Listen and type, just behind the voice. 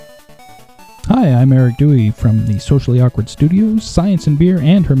Hi, I'm Eric Dewey from the Socially Awkward Studios, Science and Beer,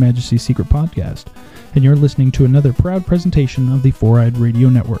 and Her Majesty's Secret Podcast, and you're listening to another proud presentation of the Four-Eyed Radio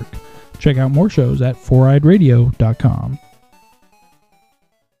Network. Check out more shows at foureyedradio.com.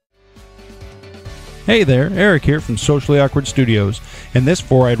 Hey there, Eric here from Socially Awkward Studios, and this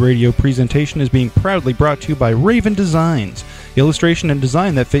Four-Eyed Radio presentation is being proudly brought to you by Raven Designs, illustration and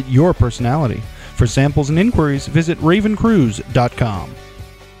design that fit your personality. For samples and inquiries, visit ravencruise.com.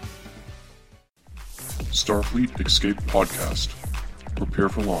 Starfleet Escape Podcast. Prepare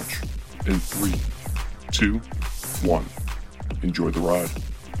for launch in 3, 2, 1. Enjoy the ride.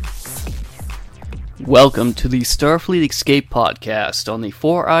 Welcome to the Starfleet Escape Podcast on the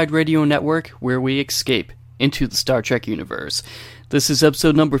Four-Eyed Radio Network, where we escape into the Star Trek universe. This is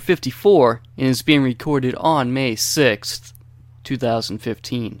episode number 54 and is being recorded on May 6th,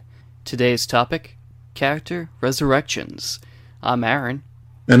 2015. Today's topic, Character Resurrections. I'm Aaron.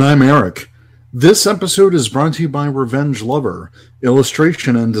 And I'm Eric. This episode is brought to you by Revenge Lover,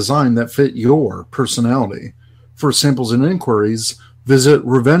 illustration and design that fit your personality. For samples and inquiries, visit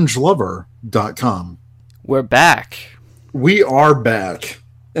revengelover.com. We're back. We are back.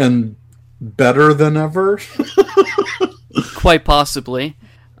 And better than ever? Quite possibly.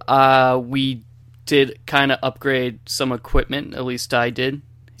 We did kind of upgrade some equipment, at least I did.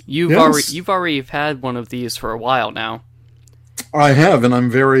 You've already had one of these for a while now. I have, and I'm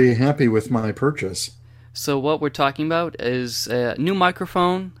very happy with my purchase. So what we're talking about is a new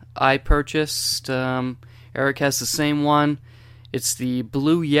microphone I purchased. Eric has the same one. It's the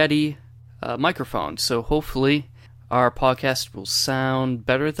Blue Yeti microphone. So hopefully our podcast will sound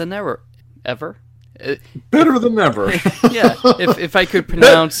better than ever. Better than ever. Yeah, if I could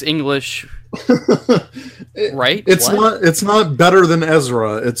pronounce English right. It's not better than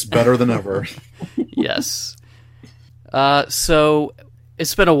Ezra. It's better than ever. Yes. So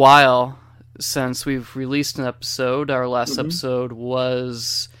it's been a while since we've released an episode. Our last episode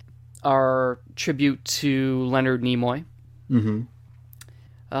was our tribute to Leonard Nimoy.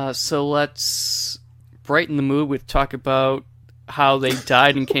 So let's brighten the mood with talk about how they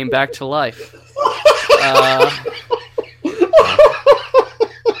died and came back to life.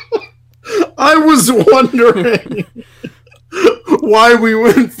 I was wondering why we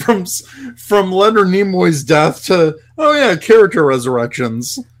went from Leonard Nimoy's death to character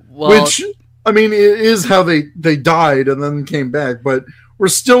resurrections. Well, which, I mean, it is how they died and then came back, but we're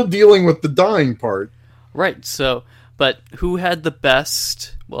still dealing with the dying part. Right. So, but who had the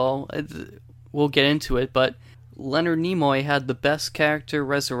best? Well, we'll get into it, but Leonard Nimoy had the best character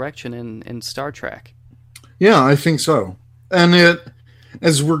resurrection in Star Trek. Yeah, I think so. And it,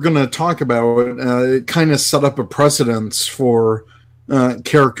 as we're going to talk about, it kind of set up a precedence for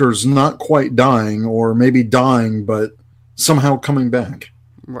characters not quite dying, or maybe dying, but somehow coming back.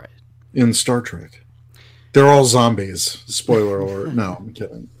 Right. In Star Trek. They're all zombies. Spoiler alert. No, I'm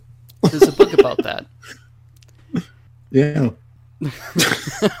kidding. There's a book about that. Yeah.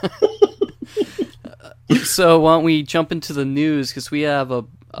 So why don't we jump into the news, because we have a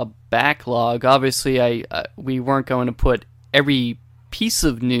backlog. Obviously, we weren't going to put every piece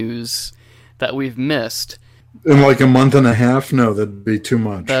of news that we've missed in like a month and a half. No, that'd be too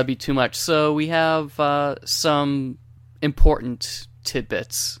much. That'd be too much. So we have some important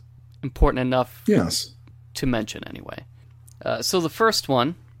tidbits, important enough to mention anyway. So the first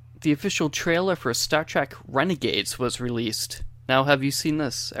one, the official trailer for Star Trek Renegades was released. Now, have you seen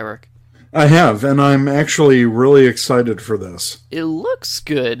this, Eric? I have, and I'm actually really excited for this. It looks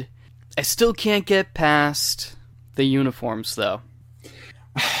good. I still can't get past the uniforms, though.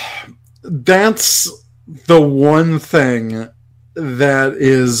 That's the one thing that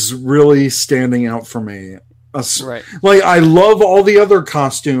is really standing out for me. Right. Like, I love all the other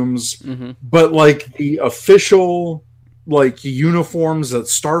costumes, but like the official like uniforms that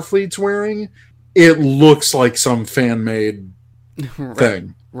Starfleet's wearing, it looks like some fan-made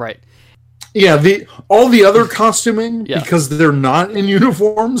thing. Right. Yeah, all the other costuming, because they're not in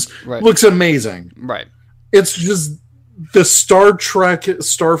uniforms, looks amazing. Right. It's just the Star Trek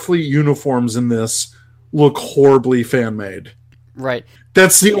Starfleet uniforms in this look horribly fan-made. Right.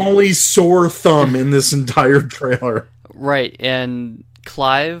 That's the only sore thumb in this entire trailer. Right, and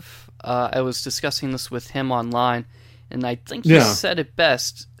Clive, I was discussing this with him online, and I think he said it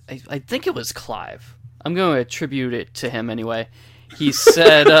best. I think it was Clive. I'm going to attribute it to him anyway. He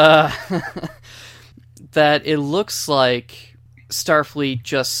said that it looks like Starfleet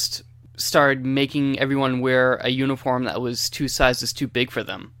just started making everyone wear a uniform that was 2 sizes too big for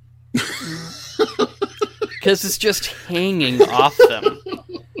them. Because it's just hanging off them.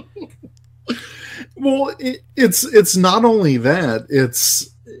 Well, it's not only that.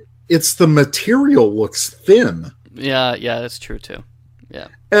 it's the material looks thin. Yeah, that's true too. Yeah.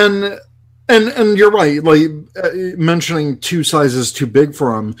 And you're right, like mentioning 2 sizes too big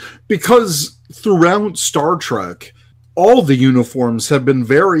for him, because throughout Star Trek, all the uniforms have been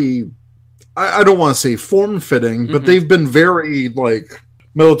very, I don't want to say form-fitting, but they've been very like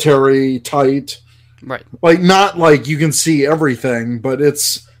military tight. Right. Like not like you can see everything, but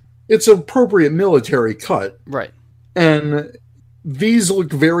it's appropriate military cut. Right. And these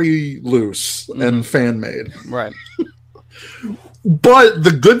look very loose and fan-made. Right. But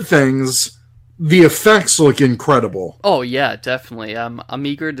the good things, the effects look incredible. Oh yeah, definitely. I'm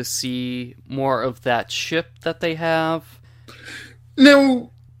eager to see more of that ship that they have.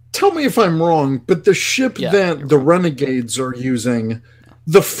 Now, tell me if I'm wrong, but the ship that the Renegades are using,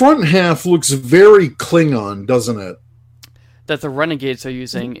 the front half looks very Klingon, doesn't it? That the Renegades are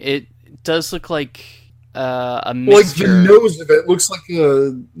using, it does look like a mixture. Like the nose of it looks like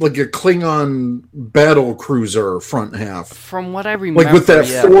a Klingon battle cruiser front half. From what I remember, like with that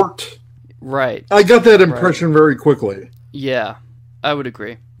fort. Right. I got that impression very quickly. Yeah, I would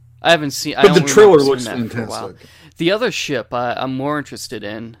agree. I haven't seen. But the trailer looks fantastic. The other ship I'm more interested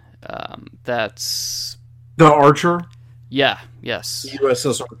in. That's the Archer. Yeah. Yes.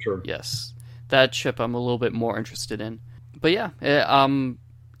 USS Archer. Yes, that ship I'm a little bit more interested in. But yeah, I'm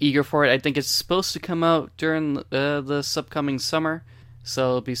eager for it. I think it's supposed to come out during this upcoming summer, so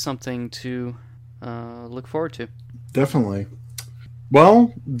it'll be something to look forward to. Definitely.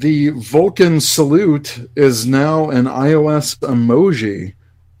 Well, the Vulcan salute is now an iOS emoji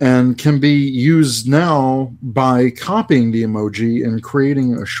and can be used now by copying the emoji and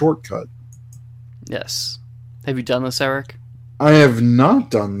creating a shortcut. Yes. Have you done this, Eric? I have not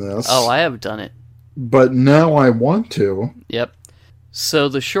done this. Oh, I have done it. But now I want to. Yep. So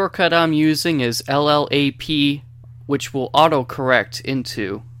the shortcut I'm using is LLAP, which will autocorrect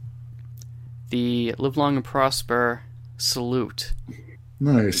into the Live Long and Prosper salute.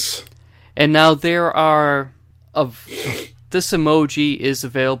 Nice. And now there are this emoji is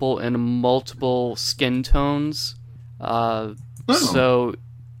available in multiple skin tones. So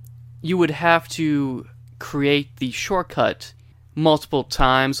you would have to create the shortcut multiple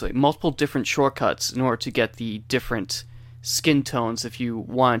times, like multiple different shortcuts in order to get the different skin tones if you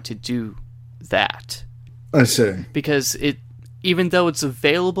want to do that. I see. Because even though it's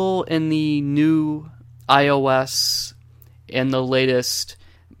available in the new iOS and the latest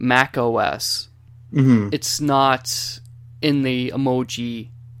Mac OS, it's not in the emoji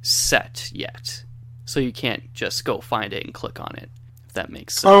set yet. So you can't just go find it and click on it, if that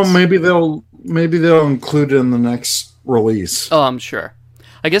makes sense. Oh, maybe they'll include it in the next release. Oh, I'm sure.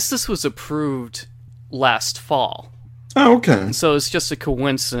 I guess this was approved last fall. Oh, okay. So it's just a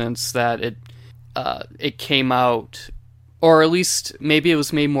coincidence that it came out, or at least maybe it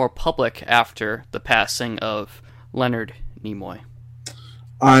was made more public after the passing of Leonard Nimoy.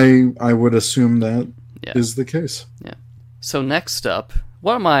 I would assume that is the case. Yeah. So next up,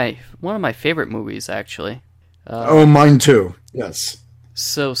 one of my favorite movies, actually. Mine too. Yes.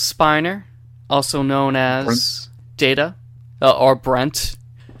 So Spiner, also known as Data, or Brent,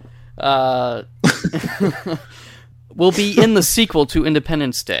 will be in the sequel to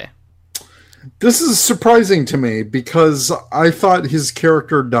Independence Day. This is surprising to me because I thought his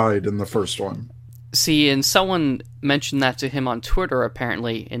character died in the first one. See, and someone mentioned that to him on Twitter,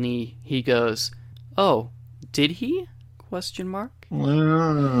 apparently, and he goes, "Oh, did he?" ? You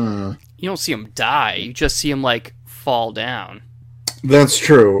don't see him die, you just see him, like, fall down. That's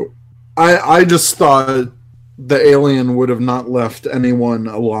true. I just thought the alien would have not left anyone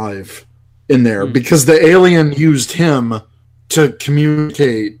alive in there because the alien used him to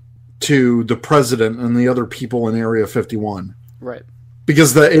communicate to the president and the other people in Area 51. Right.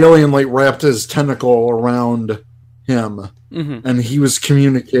 Because the alien like wrapped his tentacle around him and he was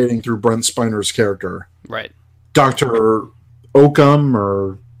communicating through Brent Spiner's character. Right. Dr. Oakham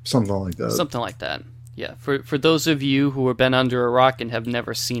or something like that. Something like that. Yeah. For those of you who have been under a rock and have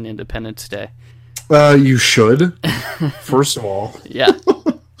never seen Independence Day. You should. First of all. Yeah.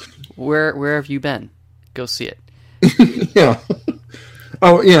 Where have you been? Go see it. Yeah.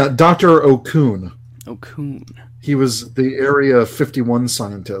 Oh, yeah, Dr. Okun. Okun. He was the Area 51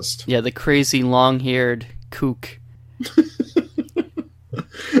 scientist. Yeah, the crazy long-haired kook.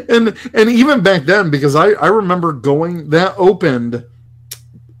 and even back then, because I remember that opened,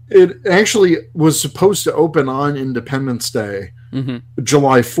 it actually was supposed to open on Independence Day,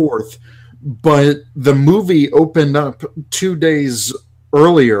 July 4th, but the movie opened up 2 days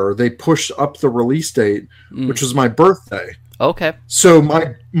earlier. They pushed up the release date, which was my birthday. Okay. So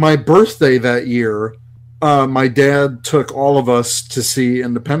my birthday that year, my dad took all of us to see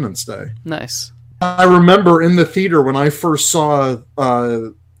Independence Day. Nice. I remember in the theater when I first saw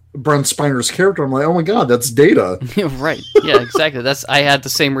Brent Spiner's character, I'm like, oh my god, that's Data. Right. Yeah, exactly. I had the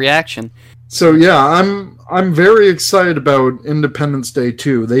same reaction. So yeah, I'm very excited about Independence Day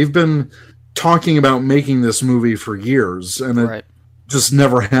 2. They've been talking about making this movie for years, and it just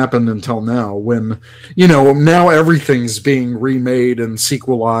never happened until now, when, now everything's being remade and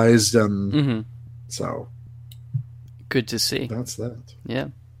sequelized, and so good to see. That's that. Yeah.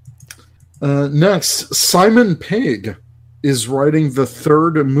 Next, Simon Pegg is writing the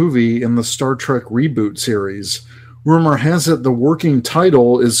third movie in the Star Trek reboot series. Rumor has it the working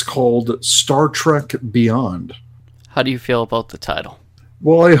title is called Star Trek Beyond. How do you feel about the title?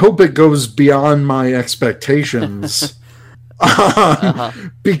 Well, I hope it goes beyond my expectations.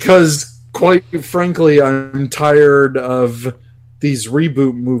 Because, quite frankly, I'm tired of these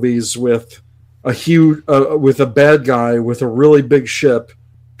reboot movies with a bad guy with a really big ship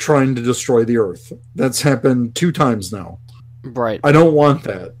trying to destroy the Earth. That's happened 2 times now. Right. I don't want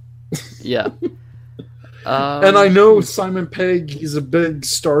that. Yeah. And I know Simon Pegg, he's a big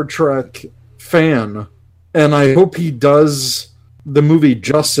Star Trek fan, and I hope he does the movie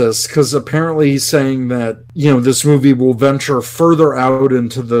justice, because apparently he's saying that, this movie will venture further out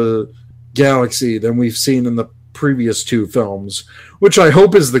into the galaxy than we've seen in the previous 2 films, which I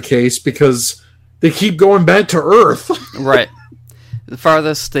hope is the case, because they keep going back to Earth. Right. The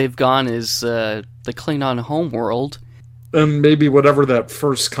farthest they've gone is the Klingon homeworld. And maybe whatever that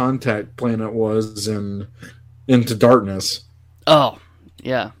first contact planet was in Into Darkness. Oh,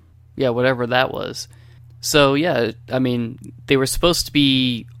 yeah. Yeah, whatever that was. So, yeah, I mean, they were supposed to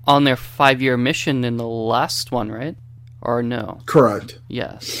be on their 5-year mission in the last one, right? Or no? Correct.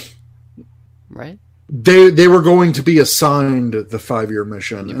 Yes. Right? They were going to be assigned the 5-year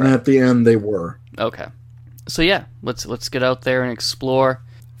mission, and at the end they were. Okay. So, yeah, let's get out there and explore.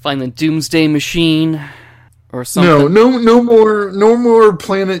 Find the Doomsday Machine... or something. No more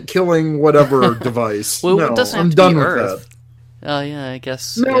planet killing whatever device. Well, no, it doesn't have I'm to done be with Earth. that. Oh yeah, I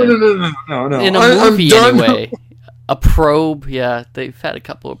guess. No. In a movie, anyway. A probe, yeah. They've had a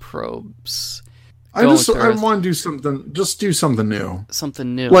couple of probes. I want to do something. Just do something new.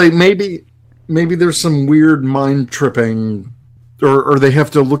 Something new. Like maybe there's some weird mind tripping, or they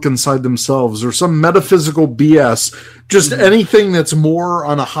have to look inside themselves, or some metaphysical BS. Just anything that's more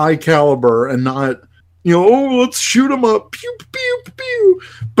on a high caliber and not. Let's shoot them up, pew, pew, pew.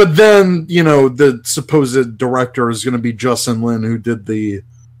 But then, the supposed director is going to be Justin Lin, who did the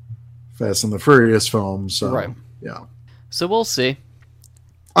Fast and the Furious films. So, right. Yeah. So we'll see.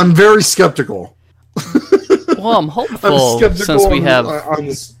 I'm very skeptical. Well, I'm hopeful since we have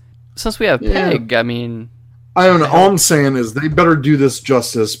Pegg. I mean, I don't know. All I'm saying is they better do this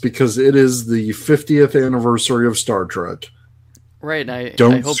justice, because it is the 50th anniversary of Star Trek. Right,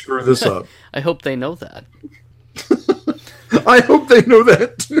 Don't screw this up. I hope they know that. I hope they know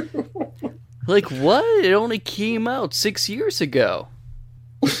that too. Like, what? It only came out 6 years ago.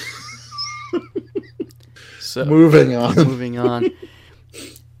 So moving on.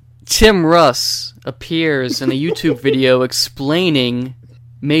 Tim Russ appears in a YouTube video explaining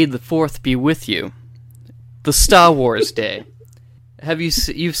 "May the 4th be with you," the Star Wars Day.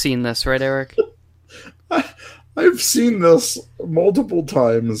 You've seen this, right, Eric? I've seen this multiple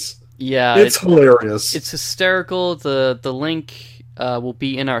times. Yeah, it's hilarious. It's hysterical. The link will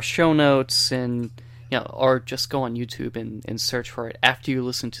be in our show notes, and or just go on YouTube and search for it after you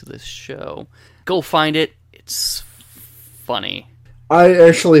listen to this show. Go find it. It's funny. I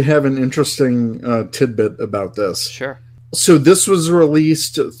actually have an interesting tidbit about this. Sure. So this was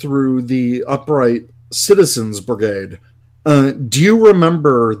released through the Upright Citizens Brigade. Do you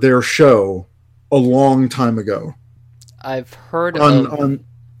remember their show a long time ago? I've heard on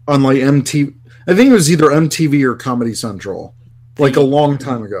like MTV. I think it was either MTV or Comedy Central. Like a long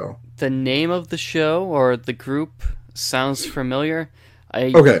time ago. The name of the show or the group sounds familiar.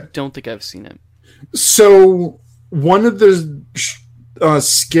 I don't think I've seen it. So one of the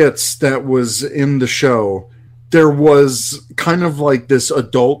skits that was in the show, there was kind of like this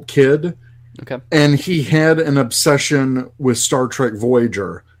adult kid. Okay. And he had an obsession with Star Trek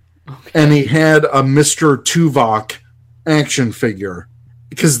Voyager. Okay. And he had a Mr. Tuvok action figure.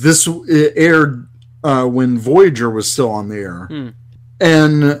 Because this aired when Voyager was still on the air.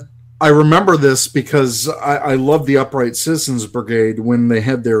 And I remember this because I love the Upright Citizens Brigade when they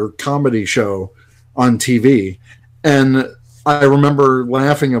had their comedy show on TV. And I remember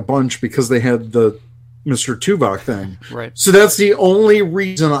laughing a bunch because they had the Mr. Tuvok thing. Right. So that's the only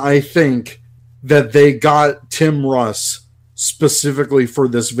reason I think that they got Tim Russ specifically for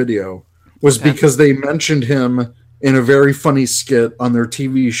this video, was Okay. because they mentioned him in a very funny skit on their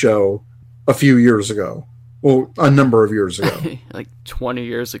TV show a few years ago. Well, a number of years ago. Like 20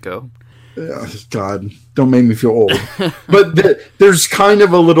 years ago. God, don't make me feel old. But there's kind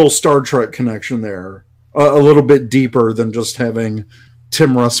of a little Star Trek connection there. A little bit deeper than just having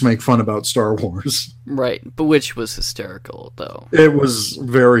Tim Russ make fun about Star Wars. Right, but which was hysterical, though. It was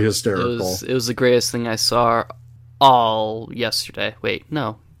very hysterical. It was the greatest thing I saw all yesterday. Wait,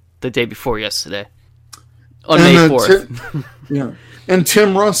 no. The day before yesterday. On May 4th. Yeah. And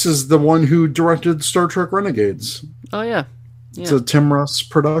Tim Russ is the one who directed Star Trek Renegades. Oh, yeah. It's a Tim Russ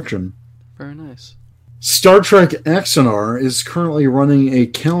production. Very nice. Star Trek Axanar is currently running a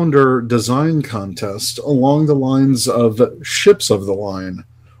calendar design contest along the lines of Ships of the Line.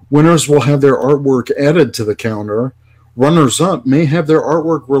 Winners will have their artwork added to the calendar. Runners-up may have their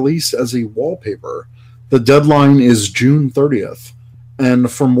artwork released as a wallpaper. The deadline is June 30th.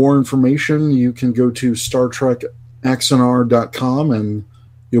 And for more information, you can go to StarTrekAxanar.com and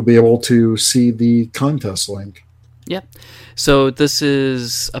you'll be able to see the contest link. Yep. So this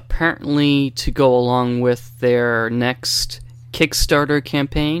is apparently to go along with their next Kickstarter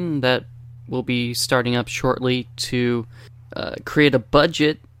campaign that will be starting up shortly to create a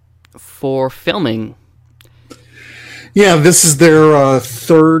budget for filming. Yeah, this is their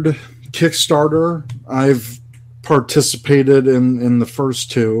third Kickstarter. I've participated in the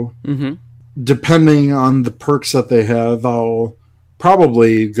first two. Mm-hmm. Depending on the perks that they have, I'll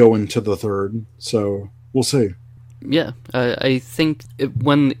probably go into the third. So we'll see. Yeah, I think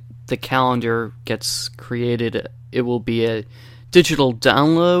when the calendar gets created, it will be a digital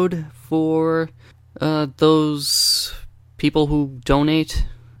download for those people who donate.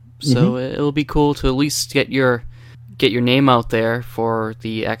 So it'll be cool to at least get your name out there for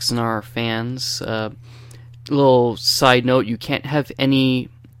the Axanar fans. Little side note: you can't have any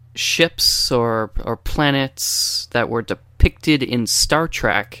ships or planets that were depicted in Star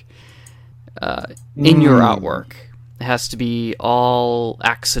Trek in your artwork. It has to be all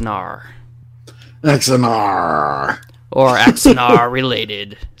Axanar. Axanar. Or Axanar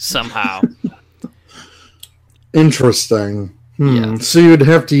related somehow. Interesting. Yeah. So you'd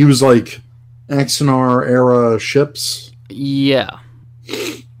have to use like Axanar era ships? Yeah.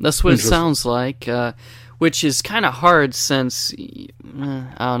 That's what it sounds like. Which is kind of hard since,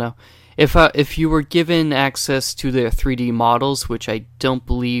 I don't know. If you were given access to their 3D models, which I don't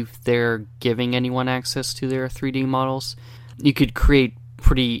believe they're giving anyone access to their 3D models, you could create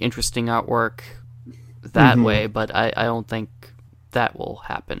pretty interesting artwork that way, but I don't think that will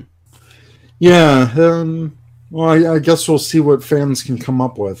happen. Yeah, well, I guess we'll see what fans can come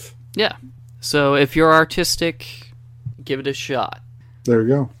up with. Yeah. So if you're artistic, give it a shot. There you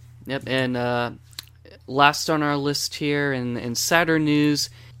go. Yep, and last on our list here in Saturn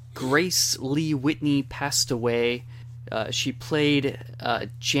news, Grace Lee Whitney passed away. She played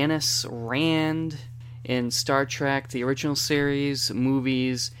Janice Rand in Star Trek, the original series,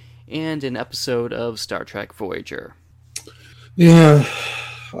 movies, and an episode of Star Trek Voyager. Yeah,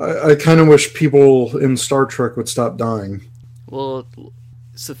 I kind of wish people in Star Trek would stop dying. Well,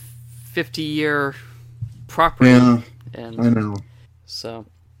 it's a 50-year property. Yeah, and I know. So,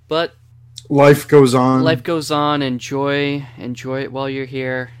 but life goes on. Life goes on. Enjoy it while you're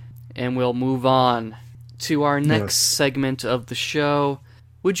here. And we'll move on to our next segment of the show.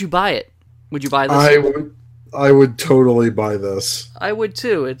 Would you buy it? Would you buy this? I would totally buy this. I would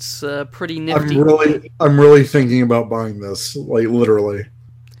too. It's pretty nifty. I'm really thinking about buying this, like literally,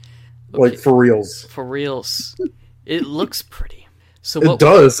 like for reals. For reals, it looks pretty. So it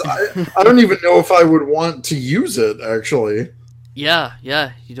does. I don't even know if I would want to use it. Actually. Yeah.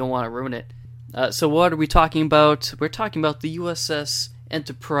 You don't want to ruin it. So what are we talking about? We're talking about the USS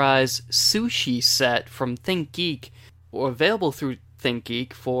Enterprise sushi set from ThinkGeek, or available through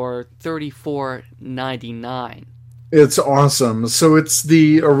ThinkGeek for $34.99. It's awesome. So it's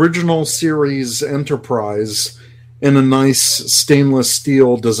the original series Enterprise in a nice stainless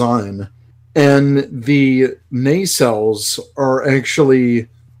steel design, and the nacelles are actually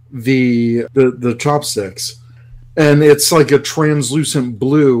the chopsticks, and it's like a translucent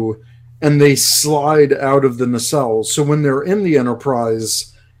blue. And they slide out of the nacelles. So when they're in the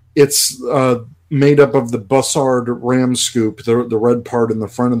Enterprise, it's made up of the Bussard ram scoop, the red part in the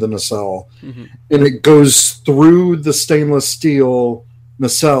front of the nacelle. Mm-hmm. And it goes through the stainless steel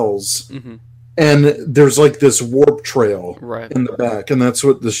nacelles. Mm-hmm. And there's like this warp trail in the back. And that's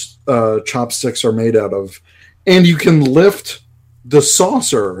what the chopsticks are made out of. And you can lift the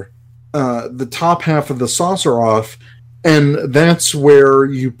saucer, the top half of the saucer off, and that's where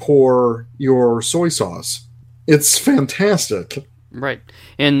you pour your soy sauce. It's fantastic. Right.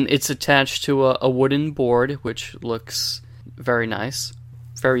 And it's attached to a wooden board, which looks very nice.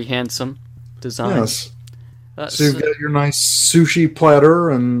 Very handsome design. Yes. So you've got your nice sushi platter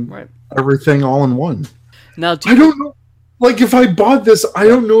and everything all in one. Now, I don't know. Like, if I bought this, I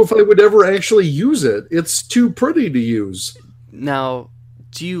don't know if I would ever actually use it. It's too pretty to use. Now,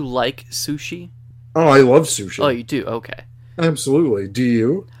 do you like sushi? Oh, I love sushi. Oh, you do? Okay. Absolutely. Do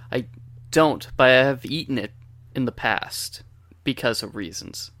you? I don't, but I have eaten it in the past because of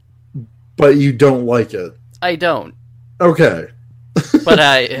reasons. But you don't like it? I don't. Okay. But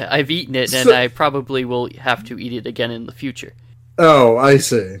I've eaten it, and I probably will have to eat it again in the future. Oh, I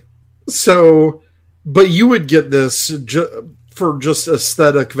see. So, but you would get this for just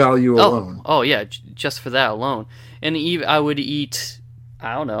aesthetic value alone. Oh yeah, just for that alone. And I would eat,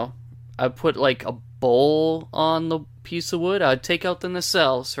 I don't know, I'd put like a bowl on the piece of wood. I'd take out the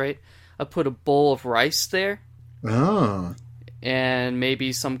nacelles, right? I'd put a bowl of rice there. Ah. And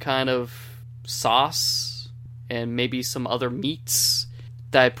maybe some kind of sauce. And maybe some other meats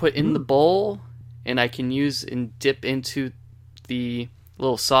that I put in the bowl, and I can use and dip into the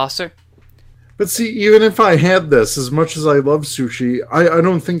little saucer. But see, even if I had this, as much as I love sushi, I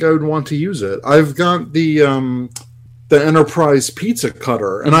don't think I would want to use it. I've got the Enterprise pizza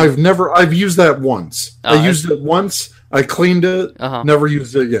cutter, and I've used that once. I used it once, I cleaned it, never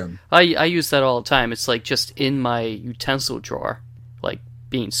used it again. I use that all the time. It's like just in my utensil drawer, like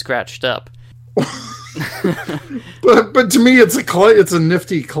being scratched up. but to me, it's a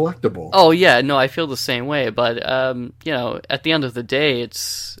nifty collectible. Oh yeah, no, I feel the same way. But you know, at the end of the day,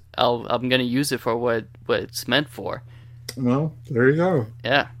 I'm gonna use it for what it's meant for. Well, there you go.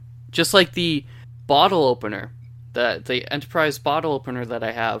 Yeah, just like the bottle opener, the Enterprise bottle opener that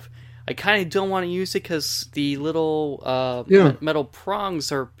I have. I kind of don't want to use it because the little metal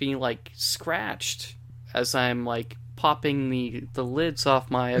prongs are being like scratched as I'm like popping the lids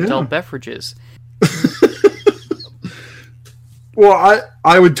off my adult beverages. Well,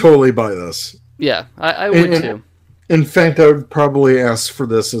 I would totally buy this. Yeah, I would too. In fact, I would probably ask for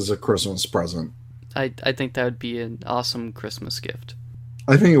this as a Christmas present. I think that would be an awesome Christmas gift.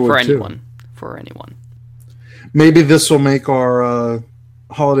 I think it would too. For anyone. Maybe this will make our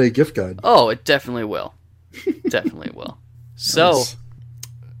holiday gift guide. Oh, it definitely will. Definitely will. So, nice.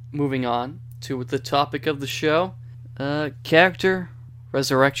 Moving on to the topic of the show, character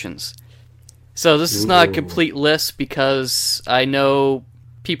resurrections. So this is not a complete list because I know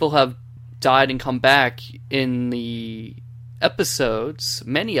people have died and come back in the episodes,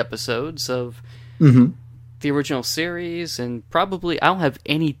 many episodes of the original series, and probably I don't have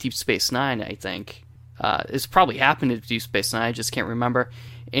any Deep Space Nine, I think. It's probably happened in Deep Space Nine, I just can't remember.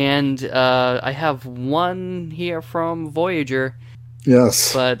 And I have one here from Voyager.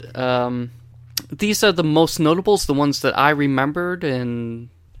 Yes. But these are the most notables, the ones that I remembered, and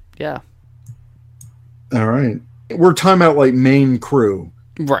yeah. All right. We're talking about like main crew.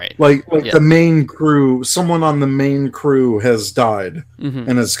 Right. Like the main crew, someone on the main crew has died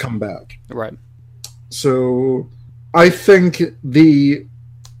and has come back. Right. So I think the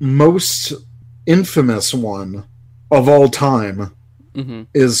most infamous one of all time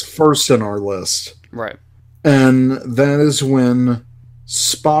is first in our list. Right. And that is when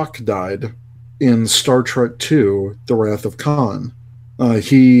Spock died in Star Trek II, The Wrath of Khan.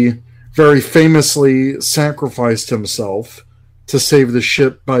 He very famously sacrificed himself to save the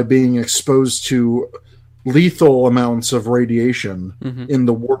ship by being exposed to lethal amounts of radiation in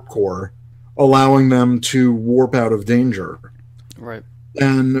the warp core, allowing them to warp out of danger. Right.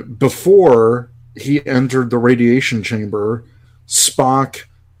 And before he entered the radiation chamber, Spock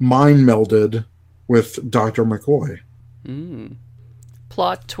mind melded with Dr. McCoy.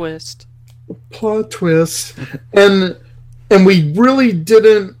 Plot twist. Plot twist. And we really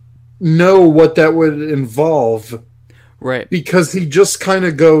didn't know what that would involve. Right. Because he just kind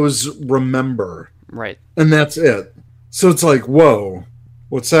of goes, remember. Right. And that's it. So it's like, whoa,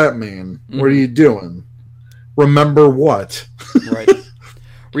 what's that mean? What are you doing? Remember what? Right.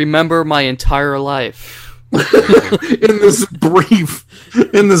 Remember my entire life. in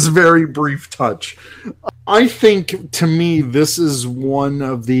this very brief touch. I think, to me, this is one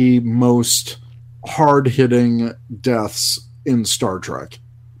of the most hard-hitting deaths in Star Trek.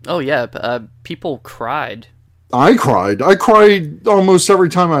 Oh, yeah. People cried. I cried. I cry almost every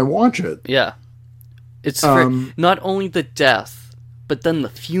time I watch it. Yeah. It's not only the death, but then the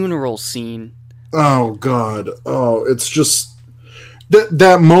funeral scene. Oh, God. Oh, it's just...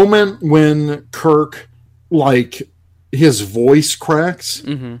 That moment when Kirk, like, his voice cracks,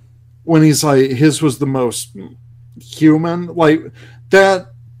 when he's like, his was the most human, like, that,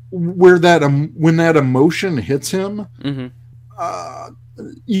 when that emotion hits him,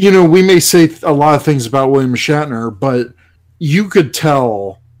 we may say a lot of things about William Shatner, but you could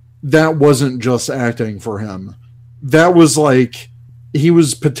tell that wasn't just acting for him. That was like he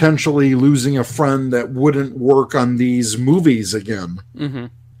was potentially losing a friend that wouldn't work on these movies again. Mm-hmm.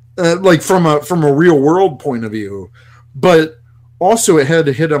 Like from a real world point of view. But also it had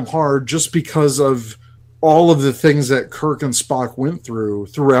to hit him hard just because of all of the things that Kirk and Spock went through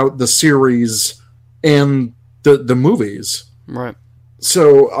throughout the series and the movies. Right.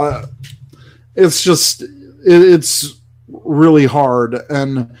 So it's just, it's really hard.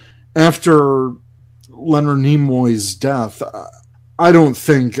 And after Leonard Nimoy's death, I don't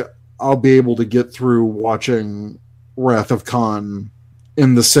think I'll be able to get through watching Wrath of Khan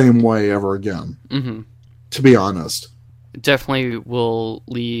in the same way ever again, to be honest. It definitely will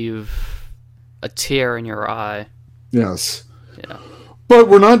leave a tear in your eye. Yes. Yeah. But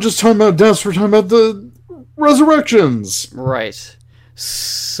we're not just talking about deaths, we're talking about the resurrections. Right.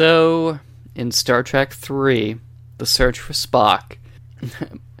 So, in Star Trek 3, The Search for Spock,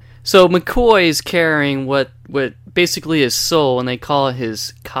 so McCoy is carrying what basically his soul, and they call it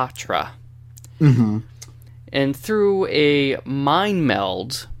his Katra. Mm-hmm. And through a mind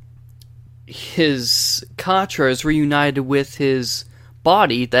meld, his Katra is reunited with his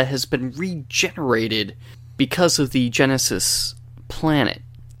body that has been regenerated because of the Genesis planet.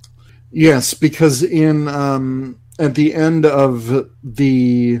 Yes, because in at the end of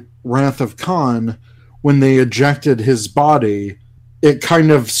the Wrath of Khan, when they ejected his body, it kind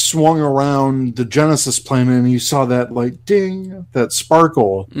of swung around the Genesis planet, and you saw that like ding, that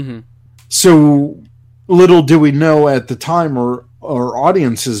sparkle. Mm-hmm. So little do we know at the time, or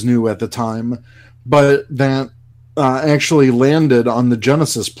audiences knew at the time, but that actually landed on the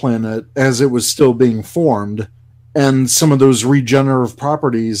Genesis planet as it was still being formed, and some of those regenerative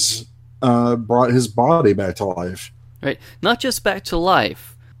properties brought his body back to life. Right, not just back to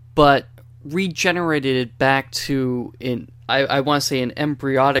life, but regenerated it back to I want to say an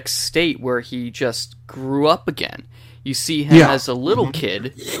embryonic state where he just grew up again. You see him as a little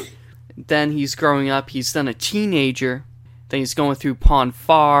kid, then he's growing up, he's then a teenager, then he's going through Pon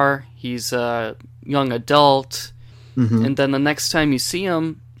Farr, he's a young adult, and then the next time you see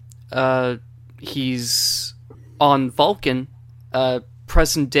him, he's on Vulcan,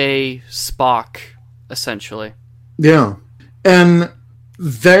 present day Spock, essentially. Yeah, and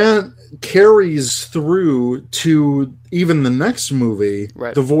that carries through to even the next movie,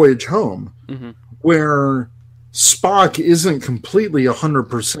 right. The Voyage Home, where Spock isn't completely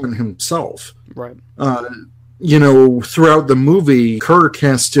 100% himself. Right. Throughout the movie, Kirk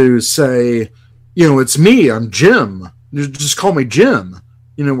has to say, it's me, I'm Jim. Just call me Jim.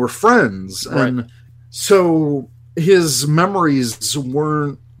 We're friends. Right. And so his memories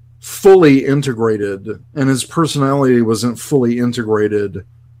weren't fully integrated, and his personality wasn't fully integrated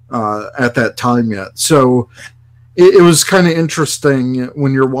at that time yet. So it was kind of interesting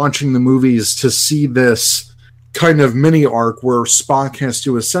when you're watching the movies to see this kind of mini arc where Spock has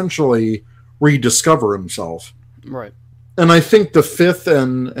to essentially rediscover himself. Right. And I think the 5th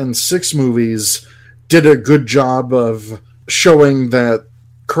and 6th movies did a good job of showing that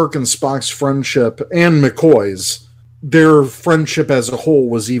Kirk and Spock's friendship, and McCoy's, their friendship as a whole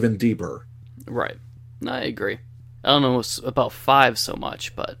was even deeper. Right. I agree. I don't know about 5 so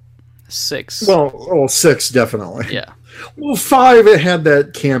much, but 6. Well, 6 definitely. Yeah. Well, 5, it had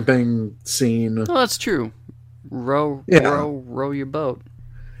that camping scene. Oh, that's true. Row your boat.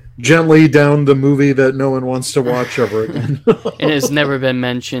 Gently down the movie that no one wants to watch ever again. It has never been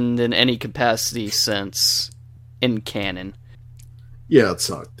mentioned in any capacity since in canon. Yeah, it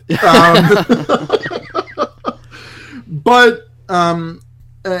sucked. But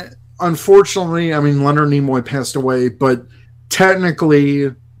unfortunately, Leonard Nimoy passed away, but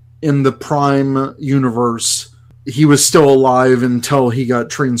technically in the Prime universe, he was still alive until he got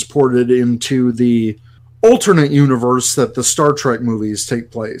transported into the alternate universe that the Star Trek movies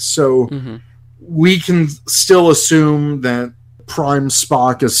take place. So we can still assume that Prime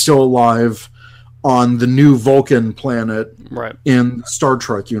Spock is still alive on the new Vulcan planet, right, in the Star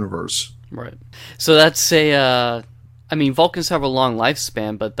Trek universe. Right. So that's a... Vulcans have a long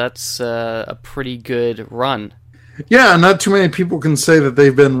lifespan, but that's a pretty good run. Yeah, not too many people can say that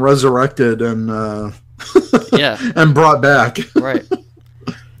they've been resurrected and and brought back. Right.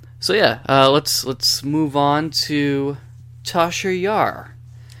 So let's move on to Tasha Yar.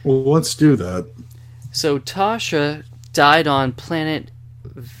 Well, let's do that. So Tasha died on planet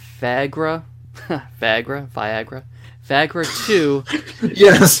Viagra 2.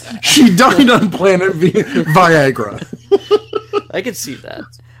 Yes, she died on planet Viagra. I can see that.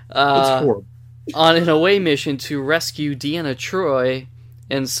 That's horrible. on an away mission to rescue Deanna Troi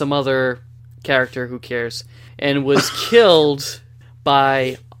and some other character, who cares, and was killed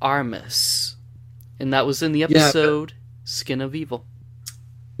by Armus. And that was in the episode Skin of Evil.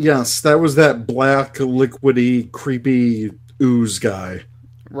 Yes, that was that black, liquidy, creepy ooze guy.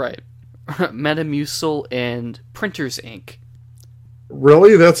 Right. Metamucil and Printer's Ink.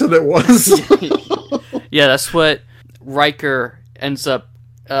 Really? That's what it was? Yeah, that's what Riker ends up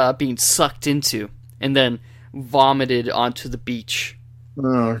being sucked into and then vomited onto the beach.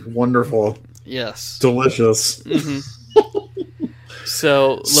 Oh, wonderful. Yes. Delicious.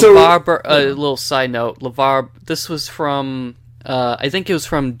 So, LeVar, a little side note, LeVar, this was from, I think it was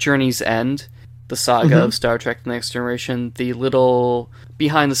from Journey's End, the saga of Star Trek The Next Generation, the little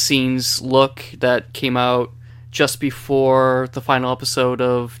behind-the-scenes look that came out just before the final episode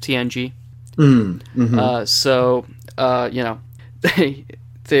of TNG.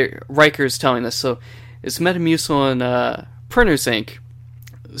 Riker's telling us, so it's Metamucil and Printer's Ink.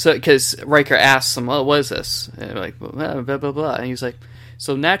 So, because Riker asks him, "Oh, what is this?" And they're like, blah, blah, blah, blah. And he's like,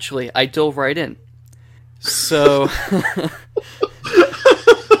 so naturally, I dove right in. So,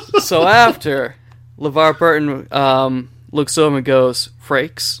 so after, LeVar Burton looks over and goes,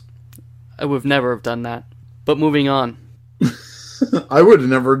 "Frakes, I would never have done that." But moving on. I would have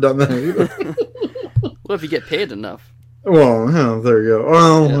never done that either. Well, if you get paid enough. Well, there you go.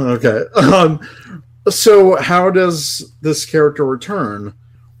 Well, okay. So how does this character return?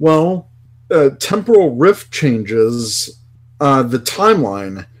 Well, temporal rift changes the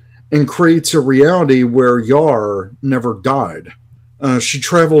timeline and creates a reality where Yar never died. She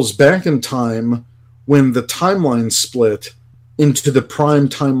travels back in time when the timeline split into the prime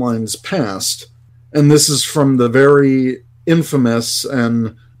timeline's past. And this is from the very infamous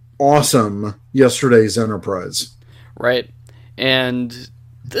and awesome Yesterday's Enterprise. Right. And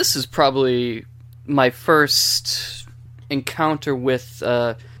this is probably my first encounter with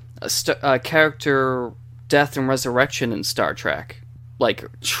a character death and resurrection in Star Trek. Like,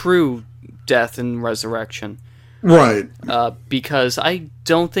 true death and resurrection. Right. Because I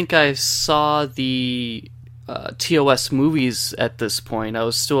don't think I saw the TOS movies at this point. I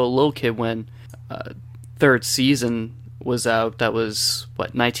was still a little kid when third season was out. That was,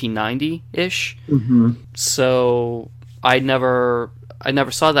 1990-ish? Mm-hmm. So I never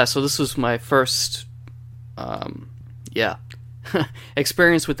saw that. So this was my first,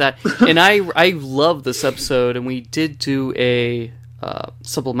 experience with that. And I love this episode, and we did do a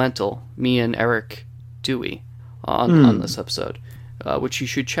supplemental, me and Eric Dewey, on this episode, which you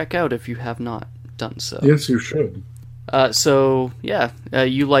should check out if you have not done so. Yes, you should.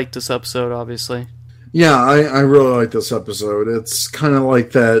 You liked this episode, obviously. Yeah, I really like this episode. It's kind of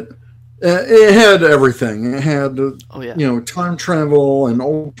like that. It had everything. It had, time travel and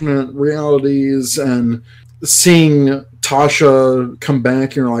alternate realities, and seeing Tasha come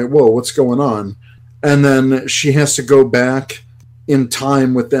back, you're like, whoa, what's going on? And then she has to go back in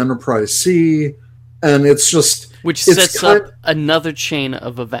time with the Enterprise C, and it's just... Which sets up another chain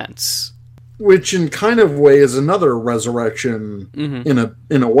of events. Which in kind of way is another resurrection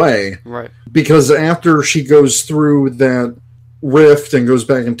in a way. Right. Because after she goes through that rift and goes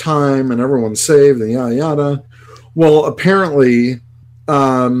back in time and everyone's saved and yada yada, well, apparently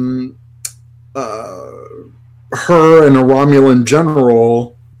her and a Romulan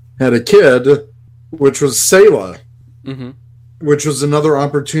general had a kid, which was Sayla. Mm-hmm. Which was another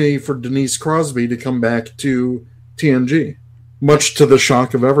opportunity for Denise Crosby to come back to TNG, much to the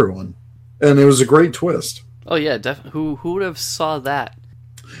shock of everyone. And it was a great twist. Oh yeah, definitely. Who would have saw that?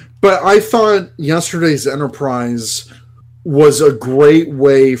 But I thought Yesterday's Enterprise was a great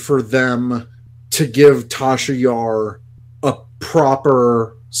way for them to give Tasha Yar a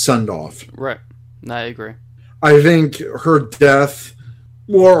proper send-off. Right. I agree. I think her death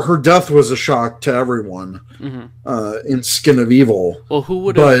was a shock to everyone in Skin of Evil. Well, who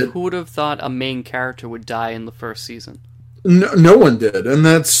would have thought a main character would die in the first season? No one did, and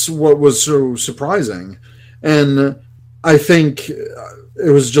that's what was so surprising. And I think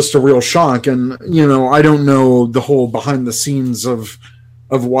it was just a real shock. And, I don't know the whole behind the scenes of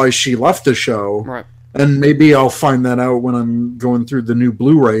why she left the show. Right. And maybe I'll find that out when I'm going through the new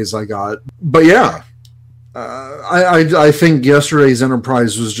Blu-rays I got. But yeah, I think Yesterday's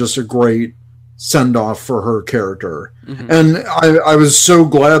Enterprise was just a great send-off for her character. Mm-hmm. And I was so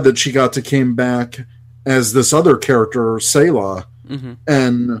glad that she got to came back as this other character, Sayla,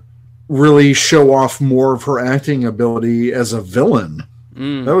 and really show off more of her acting ability as a villain.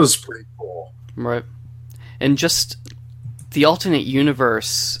 That was pretty cool. Right. And just the alternate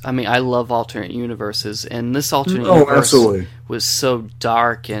universe, I mean, I love alternate universes, and this alternate universe absolutely. Was so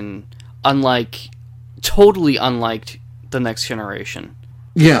dark and totally unlike the Next Generation.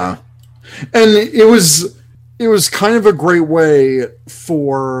 Yeah. And it was kind of a great way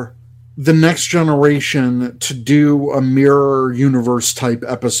for the Next Generation to do a mirror universe type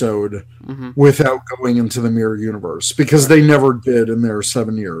episode without going into the mirror universe, because they never did in their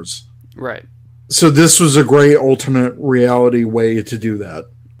 7 years. Right. So this was a great alternate reality way to do that.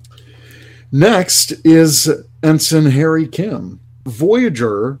 Next is Ensign Harry Kim.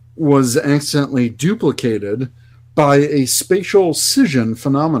 Voyager was accidentally duplicated by a spatial scission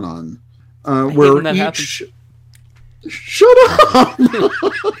phenomenon, where each... Shut up!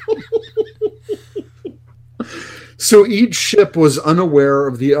 So each ship was unaware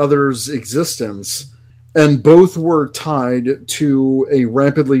of the other's existence, and both were tied to a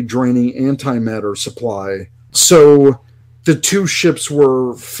rapidly draining antimatter supply. So the two ships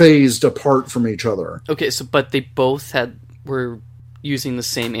were phased apart from each other. Okay, but they both were using the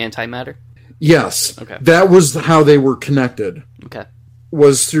same antimatter? Yes. Okay. That was how they were connected. Okay.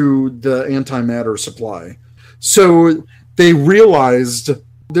 Was through the antimatter supply. So they realized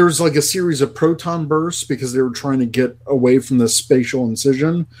there was like a series of proton bursts because they were trying to get away from the spatial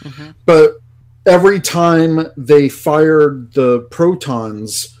incision. But every time they fired the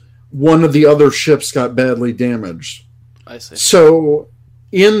protons, one of the other ships got badly damaged. I see. So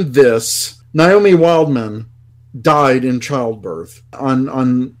in this, Naomi Wildman died in childbirth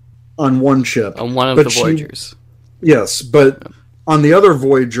on one ship. On one of the Voyagers. Yes, but on the other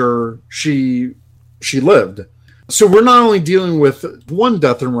Voyager, she lived. So we're not only dealing with one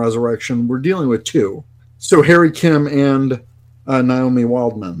death and resurrection, we're dealing with two. So Harry Kim and Naomi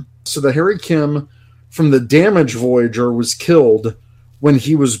Wildman. So the Harry Kim from the damaged Voyager was killed when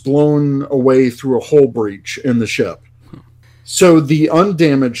he was blown away through a hull breach in the ship. So the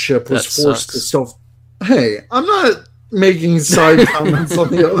undamaged ship was forced to self... Hey, I'm not making side comments on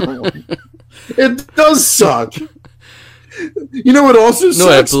the other one. It does suck. You know what also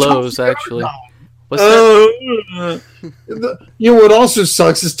sucks? No, it blows, actually. What's that? You know what also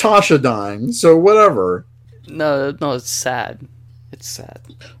sucks is Tasha dying, so whatever. No, it's sad. It's sad.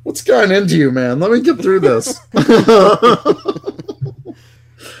 What's gotten into you, man? Let me get through this.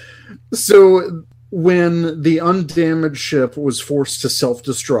 So, when the undamaged ship was forced to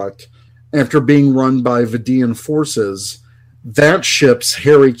self-destruct after being run by Vidian forces, that ship's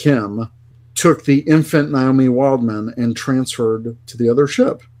Harry Kim took the infant Naomi Wildman and transferred to the other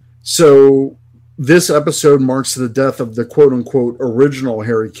ship. So this episode marks the death of the quote-unquote original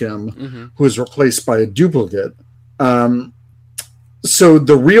Harry Kim, who was replaced by a duplicate. So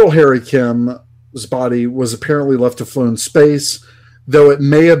the real Harry Kim's body was apparently left to float in space, though it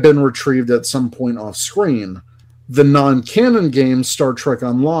may have been retrieved at some point off screen. The non-canon game Star Trek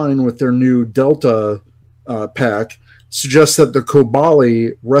Online, with their new Delta pack, suggests that the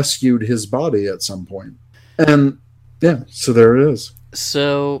Kobali rescued his body at some point. And yeah, so there it is.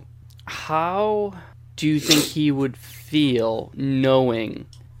 So how do you think he would feel knowing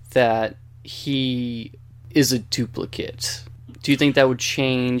that he is a duplicate? Do you think that would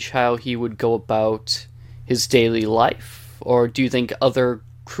change how he would go about his daily life? Or do you think other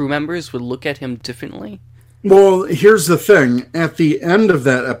crew members would look at him differently? Well, here's the thing. At the end of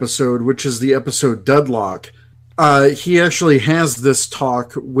that episode, which is the episode Deadlock, he actually has this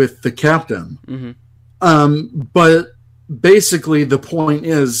talk with the captain. But basically the point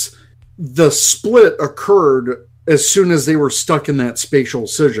is the split occurred as soon as they were stuck in that spatial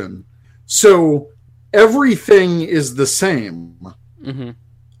scission. So everything is the same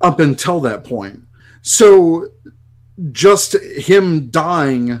up until that point. So just him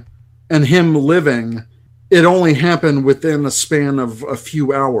dying and him living, it only happened within a span of a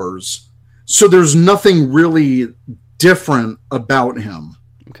few hours. So there's nothing really different about him.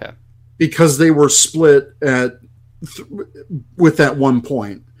 Okay. Because they were split with that one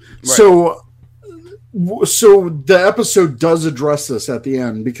point. Right. So the episode does address this at the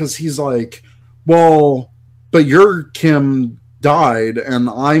end, because he's like, well, but your Kim died and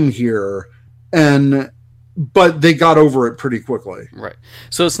I'm here. But they got over it pretty quickly. Right.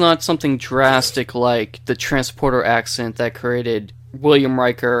 So it's not something drastic like the transporter accident that created William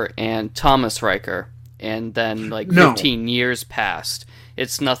Riker and Thomas Riker, and then 15 years passed.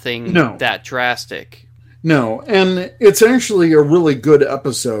 It's nothing that drastic. No, and it's actually a really good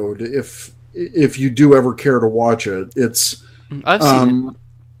episode if you do ever care to watch it. It's I've seen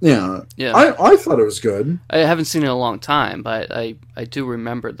it. Yeah. I thought it was good. I haven't seen it in a long time, but I do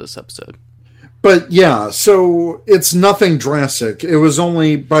remember this episode. But yeah, so it's nothing drastic. It was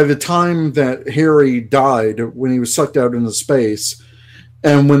only by the time that Harry died, when he was sucked out into space,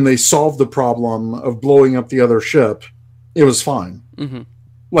 and when they solved the problem of blowing up the other ship, it was fine.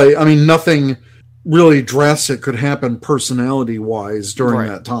 Like, I mean, nothing really drastic could happen personality-wise during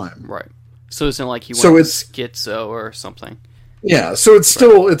that time. Right. So it's not like he went schizo or something. Yeah, so it's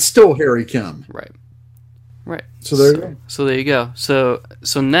still Harry Kim. Right. So there you go. So there you go. So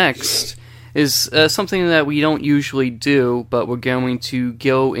next is something that we don't usually do, but we're going to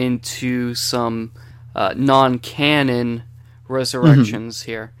go into some non-canon resurrections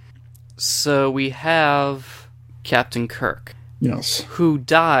here. So we have Captain Kirk. Yes. Who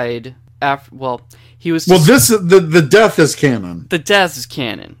died after? Well, he was. Well, the death is canon. The death is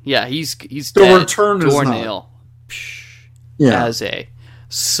canon. Yeah, he's the dead. return is not. Yeah.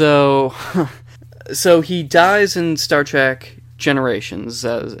 So he dies in Star Trek Generations,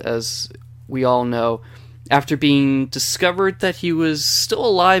 as we all know, after being discovered that he was still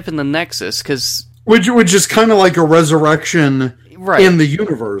alive in the Nexus, because which is kind of like a resurrection in the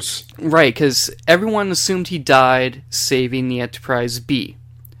universe, right? Because everyone assumed he died saving the Enterprise B.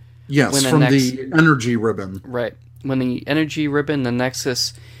 Yes, from the energy ribbon. Right. When the energy ribbon, the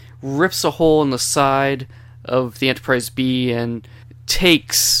Nexus, rips a hole in the side of the Enterprise B and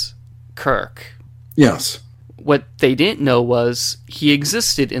takes Kirk. Yes. What they didn't know was he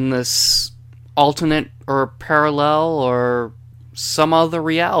existed in this alternate or parallel or some other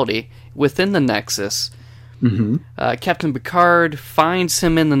reality within the Nexus. Mm-hmm. Captain Picard finds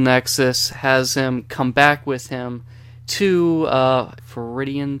him in the Nexus, has him come back with him to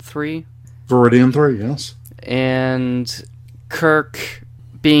Viridian 3. Viridian 3, yes. And Kirk,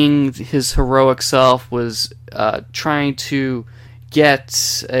 being his heroic self, was trying to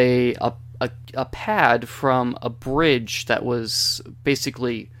get a pad from a bridge that was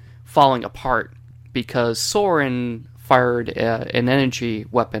basically falling apart because Soren fired an energy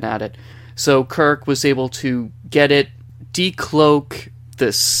weapon at it. So Kirk was able to get it, decloak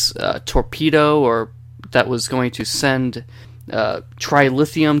this torpedo or that was going to send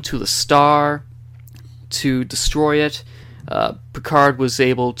trilithium to the star to destroy it. Picard was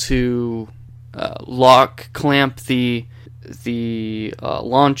able to clamp the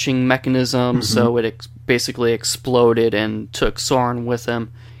launching mechanism, so it basically exploded and took Soren with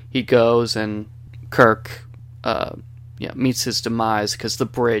him. He goes and Kirk meets his demise because the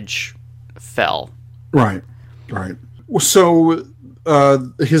bridge fell. Right. So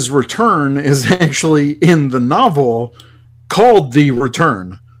his return is actually in the novel called The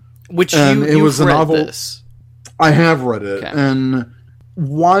Return. Which you've read this. I have read it. Okay. And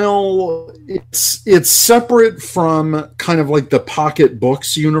while it's separate from kind of like the Pocket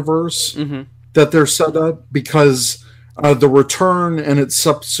Books universe that they're set up, because The Return and its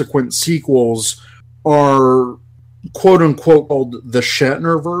subsequent sequels are quote-unquote called the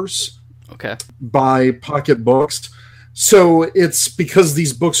Shatnerverse by Pocket Books. So it's because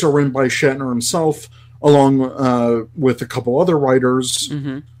these books are written by Shatner himself, along with a couple other writers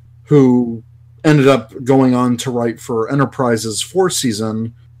who ended up going on to write for Enterprise's fourth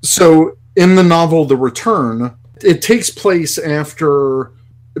season. So in the novel The Return, it takes place after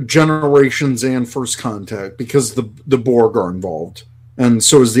Generations and First Contact, because the Borg are involved, and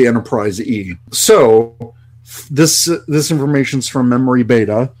so is the Enterprise E. So this information's from Memory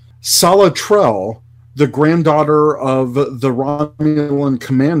Beta. Sala Trell, the granddaughter of the Romulan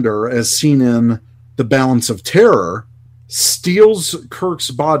commander as seen in The Balance of Terror, steals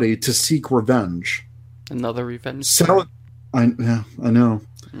Kirk's body to seek revenge. Another revenge? I know.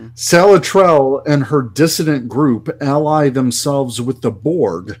 Sala Trell and her dissident group ally themselves with the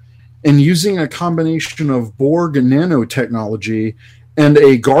Borg, and using a combination of Borg nanotechnology and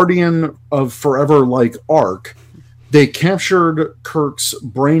a Guardian of Forever-like arc, they captured Kirk's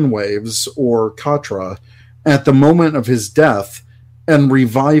brainwaves, or Katra, at the moment of his death and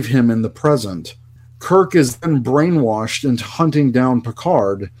revive him in the present. Kirk is then brainwashed into hunting down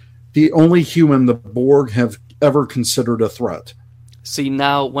Picard, the only human the Borg have ever considered a threat. See,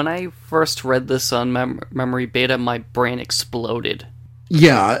 now, when I first read this on Memory Beta, my brain exploded.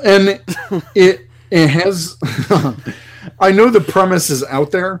 Yeah, and it has... I know the premise is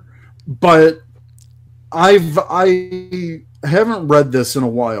out there, but I haven't read this in a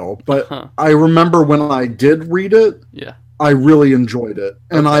while, but I remember when I did read it, I really enjoyed it.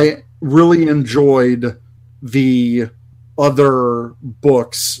 And I really enjoyed the other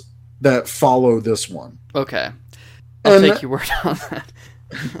books that follow this one. Okay. I'll take your word on that.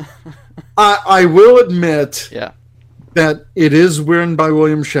 I will admit that it is written by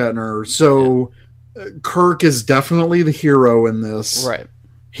William Shatner, so Kirk is definitely the hero in this. Right.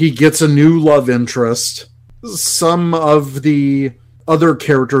 He gets a new love interest. Some of the other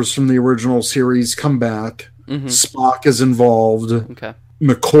characters from the original series come back. Spock is involved. Okay.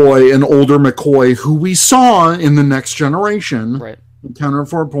 McCoy, an older McCoy, who we saw in The Next Generation. Right. Counter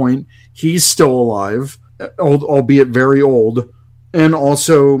for a point. He's still alive, albeit very old. And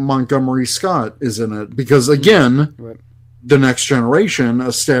also Montgomery Scott is in it because, again, Right. the Next Generation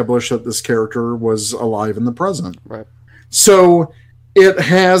established that this character was alive in the present. Right. So it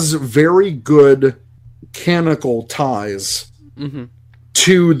has very good canonical ties Mm-hmm.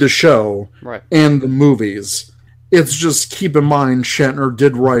 to the show Right. and the movies. It's just, keep in mind, Shatner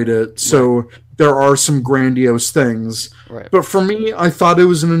did write it, so there are some grandiose things. Right. But for me, I thought it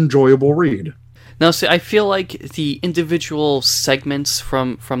was an enjoyable read. Now, see, I feel like the individual segments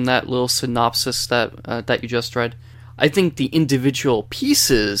from that little synopsis that you just read, I think the individual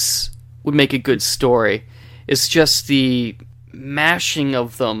pieces would make a good story. It's just the mashing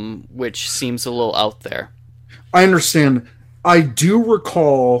of them which seems a little out there. I understand. I do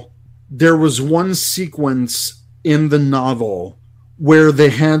recall there was one sequence in the novel where they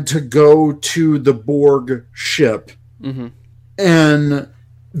had to go to the Borg ship. Mm-hmm. And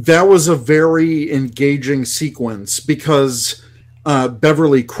that was a very engaging sequence because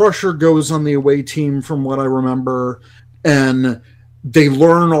Beverly Crusher goes on the away team, from what I remember, and they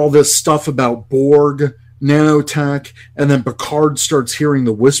learn all this stuff about Borg, nanotech, and then Picard starts hearing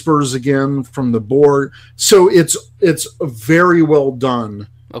the whispers again from the Borg. So it's very well done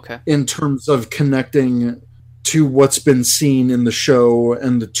Okay. in terms of connecting to what's been seen in the show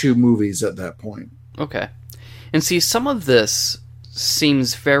and the two movies at that point. Okay. And see, some of this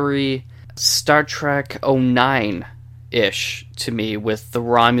seems very Star Trek 09-ish to me with the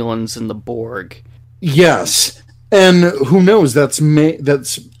Romulans and the Borg. Yes, and who knows? That's may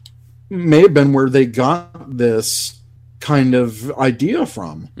have been where they got this kind of idea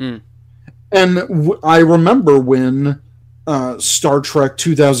from. Mm. And I remember when Star Trek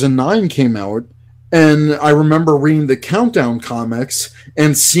 2009 came out, and I remember reading the Countdown comics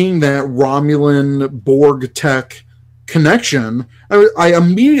and seeing that Romulan Borg tech connection. I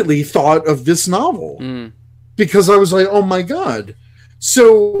immediately thought of this novel. Mm. Because I was like, oh my God.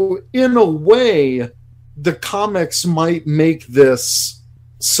 So in a way, the comics might make this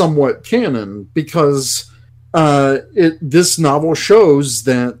somewhat canon because this novel shows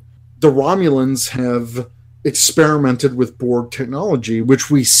that the Romulans have experimented with Borg technology, which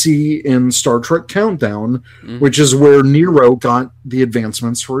we see in Star Trek Countdown, which is where Nero got the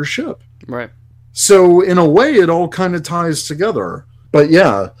advancements for his ship. Right. So in a way, it all kind of ties together. But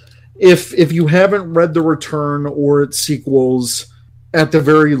yeah, if you haven't read The Return or its sequels, at the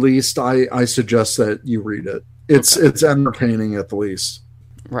very least, I suggest that you read it. It's entertaining at the least.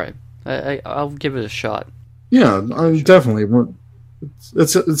 Right. I'll give it a shot. Yeah, definitely.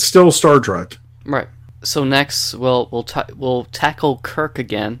 It's still Star Trek. Right. So next, we'll tackle Kirk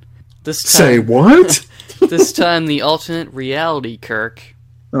again. This time, Say what? This time, the alternate reality Kirk,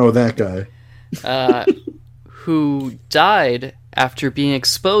 Oh, that guy. who died after being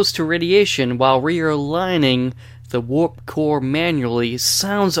exposed to radiation while realigning the warp core manually.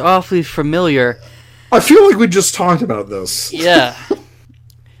 Sounds awfully familiar. I feel like we just talked about this. Yeah.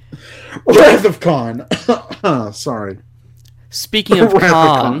 Wrath of Khan. Sorry. Speaking of Wrath of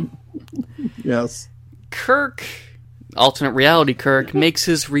Khan, Yes. Kirk, alternate reality Kirk, makes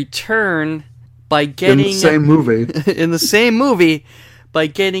his return by getting In the same movie. in the same movie by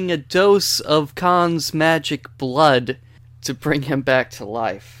getting a dose of Khan's magic blood to bring him back to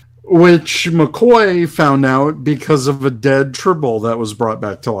life. Which McCoy found out because of a dead Tribble that was brought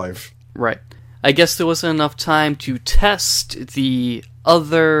back to life. Right. I guess there wasn't enough time to test the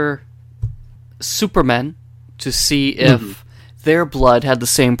other Supermen to see if their blood had the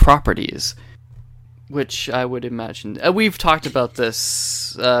same properties. Which I would imagine. We've talked about this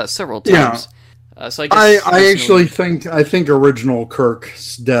several times. Yeah. So I guess I think original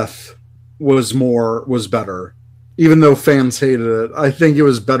Kirk's death was better. Even though fans hated it, I think it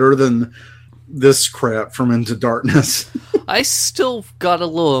was better than this crap from Into Darkness. I still got a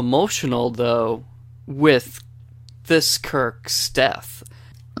little emotional though with this Kirk's death.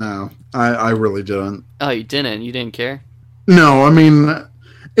 No, I really didn't. Oh, you didn't? You didn't care? No, I mean,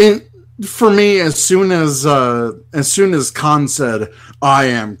 for me, as soon as Khan said, "I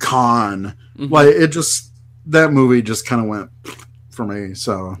am Khan," like that movie just kind of went for me.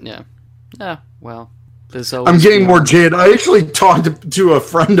 So Yeah. Yeah. Well, I'm getting more jaded. I actually talked to a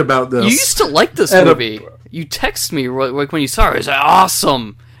friend about this. You used to like this movie. You text me like when you saw it. It's like,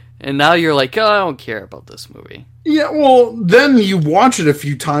 awesome. And now you're like, oh, I don't care about this movie. Yeah, well, then you watch it a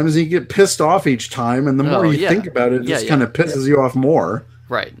few times and you get pissed off each time, and the more you think about it, it just kind of pisses you off more.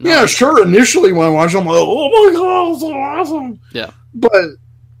 Right. No, yeah, sure. Initially, when I watch it, I'm like, oh my god, so awesome. Yeah. But,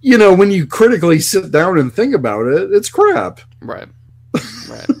 when you critically sit down and think about it, it's crap. Right.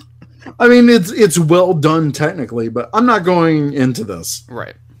 Right. I mean, it's well done technically, but I'm not going into this.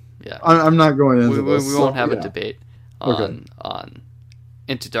 Right. Yeah. I'm not going into this. We won't have a debate on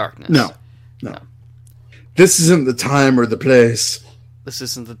Into Darkness. No. This isn't the time or the place. This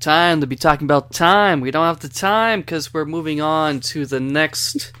isn't the time to be talking about time. We don't have the time because we're moving on to the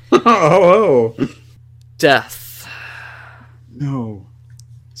next death. No.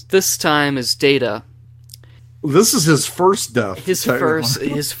 This time is Data. This is his first death. His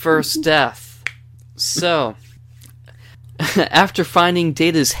first death. So, after finding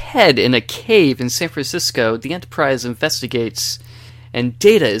Data's head in a cave in San Francisco, the Enterprise investigates, and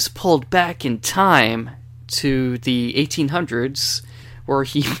Data is pulled back in time to the 1800s, where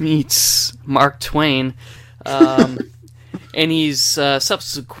he meets Mark Twain, and he's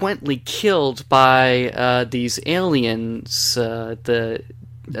subsequently killed by these aliens, the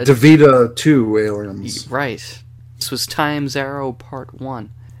Davida 2 aliens. Right. This was Time Zero Part 1.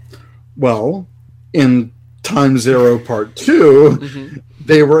 Well, in Time Zero Part 2,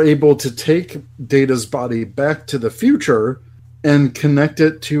 they were able to take Data's body back to the future and connect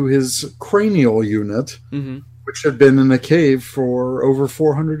it to his cranial unit, which had been in a cave for over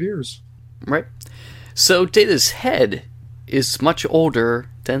 400 years. Right. So Data's head is much older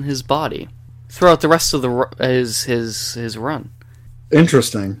than his body throughout the rest of his run.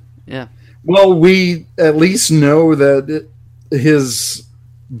 Interesting. Yeah. Well, we at least know that his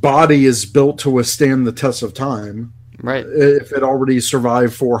body is built to withstand the test of time. Right. If it already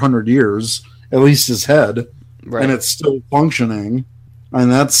survived 400 years, at least his head, right. And it's still functioning. And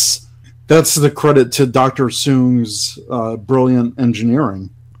that's the credit to Dr. Soong's brilliant engineering.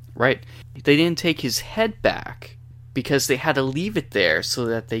 Right. They didn't take his head back because they had to leave it there so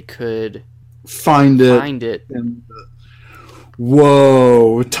that they could find it. And,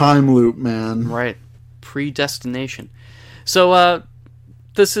 whoa, time loop, man. Right. Predestination. So,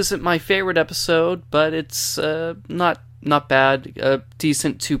 this isn't my favorite episode, but it's not bad. A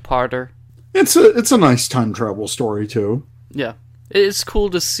decent two-parter. It's a nice time travel story, too. Yeah. It's cool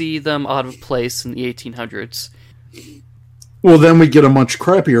to see them out of place in the 1800s. Well, then we get a much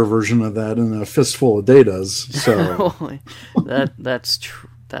crappier version of that in A Fistful of Datas. So that's true.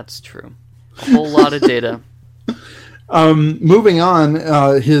 That's true. A whole lot of data. Moving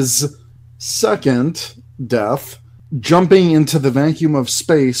on, his second death, jumping into the vacuum of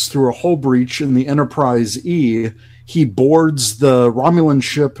space through a hull breach in the Enterprise E, he boards the Romulan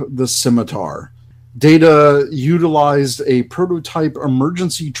ship, the Scimitar. Data utilized a prototype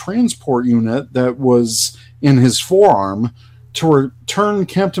emergency transport unit that was in his forearm to return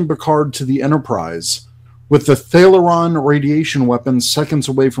Captain Picard to the Enterprise. With the Thalaron radiation weapon seconds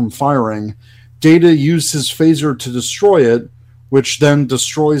away from firing, Data used his phaser to destroy it, which then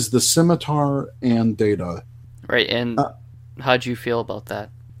destroys the Scimitar and Data. Right, and how'd you feel about that?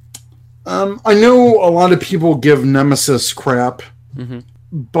 I know a lot of people give Nemesis crap,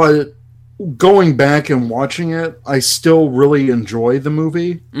 but going back and watching it, I still really enjoy the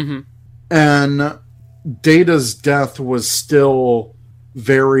movie. And Data's death was still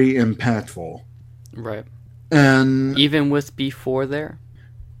very impactful. Right. And even with B4 there?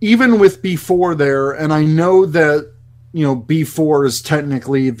 Even with B4 there, and I know that, B4 is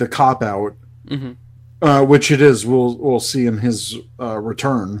technically the cop-out, which it is, we'll see in his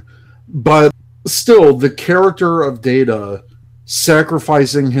return. But still, the character of Data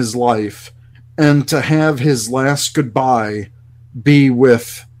sacrificing his life and to have his last goodbye be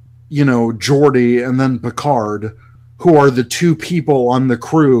with, Geordi and then Picard, who are the two people on the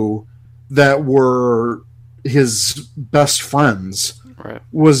crew that were his best friends, right,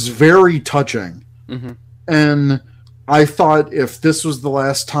 was very touching. And I thought if this was the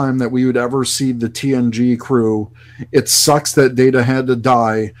last time that we would ever see the TNG crew, it sucks that Data had to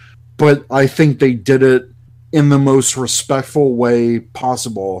die, but I think they did it in the most respectful way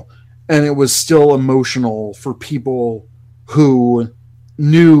possible. And it was still emotional for people who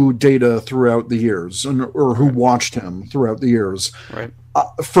knew Data throughout the years, or who watched him throughout the years. Right.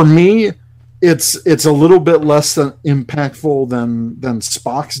 For me, it's a little bit less than impactful than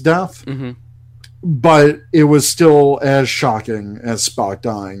Spock's death, but it was still as shocking as Spock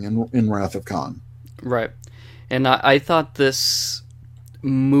dying in Wrath of Khan. Right. And I thought this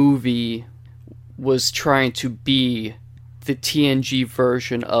movie was trying to be the TNG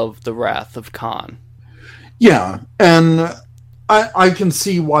version of the Wrath of Khan. Yeah, and I can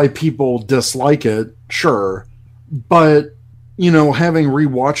see why people dislike it, sure, but having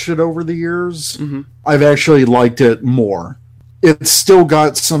rewatched it over the years, I've actually liked it more. It's still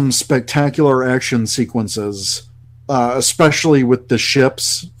got some spectacular action sequences, especially with the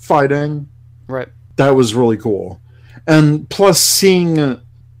ships fighting. Right. That was really cool. And plus seeing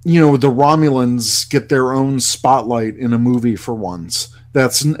the Romulans get their own spotlight in a movie for once.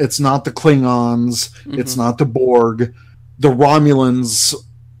 It's not the Klingons, it's not the Borg. The Romulans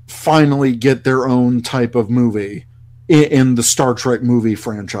finally get their own type of movie in the Star Trek movie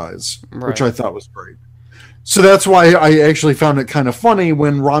franchise, which I thought was great. So that's why I actually found it kind of funny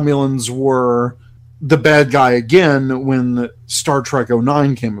when Romulans were the bad guy again when Star Trek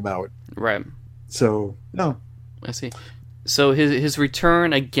 09 came about. Right. So, yeah. I see. So his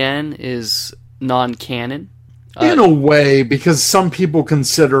return again is non-canon? In a way, because some people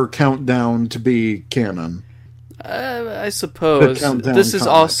consider Countdown to be canon. I suppose. This is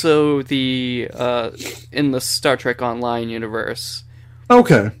also the in the Star Trek Online universe.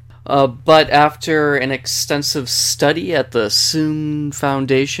 Okay. But after an extensive study at the Soong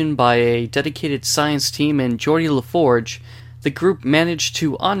Foundation by a dedicated science team and Geordi LaForge, the group managed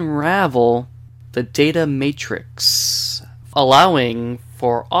to unravel the Data Matrix, allowing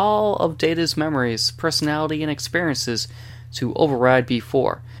for all of Data's memories, personality, and experiences to override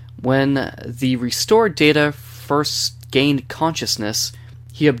B4. When the restored Data first gained consciousness,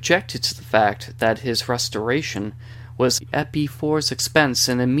 he objected to the fact that his restoration was at B4's expense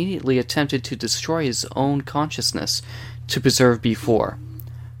and immediately attempted to destroy his own consciousness to preserve B4.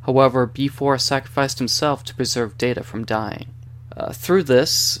 However, B4 sacrificed himself to preserve Data from dying. Through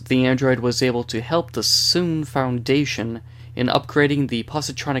this, the android was able to help the Soong Foundation in upgrading the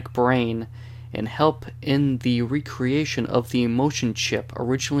positronic brain and help in the recreation of the emotion chip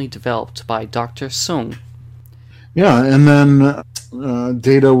originally developed by Dr. Soong. Yeah, and then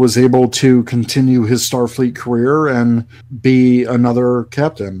Data was able to continue his Starfleet career and be another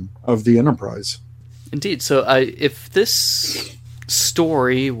captain of the Enterprise. Indeed. So if this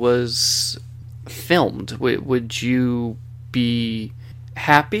story was filmed, would you be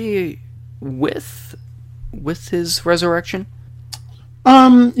happy with his resurrection?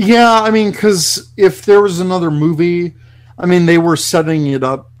 Yeah, I mean, because if there was another movie, I mean, they were setting it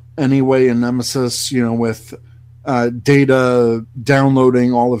up anyway in Nemesis, with Data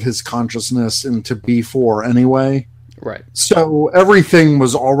downloading all of his consciousness into B4 anyway. Right. So everything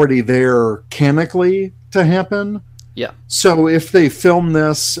was already there canonically to happen. Yeah. So if they film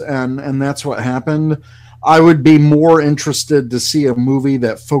this and that's what happened, I would be more interested to see a movie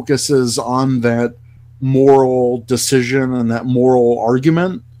that focuses on that moral decision and that moral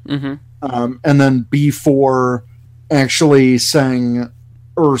argument. And then B4 actually saying,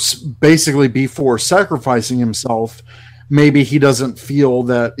 or basically B4 sacrificing himself. Maybe he doesn't feel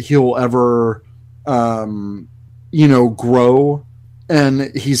that he'll ever, grow,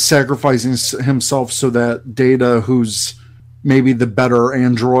 and he's sacrificing himself so that Data, who's maybe the better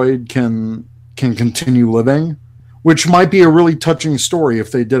android, can continue living, which might be a really touching story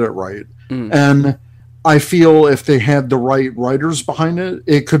if they did it right. And I feel if they had the right writers behind it,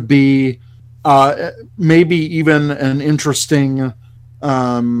 it could be maybe even an interesting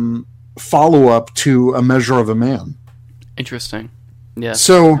follow-up to A Measure of a Man. Interesting. Yeah.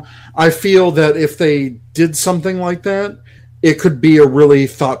 So I feel that if they did something like that, it could be a really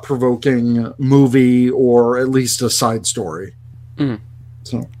thought-provoking movie or at least a side story.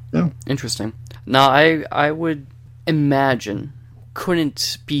 So, yeah. Interesting. Now, I would imagine,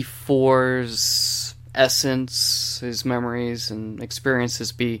 couldn't B4's essence, his memories and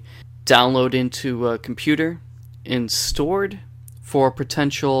experiences be downloaded into a computer and stored for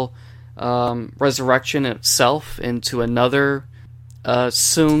potential resurrection itself into another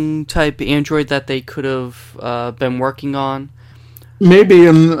Soong-type android that they could have been working on? Maybe,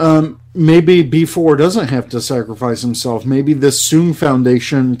 and maybe B4 doesn't have to sacrifice himself. Maybe this Soong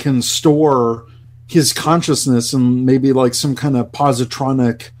Foundation can store his consciousness in maybe like some kind of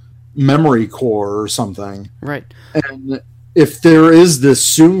positronic memory core or something. Right. And if there is this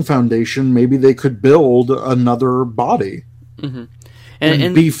Soong Foundation, maybe they could build another body. And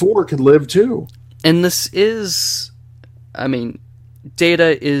B4 could live too. And this is, I mean,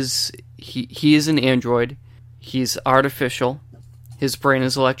 Data is, he is an android. He's artificial. His brain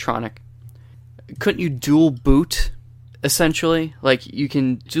is electronic. Couldn't you dual boot, essentially? Like, you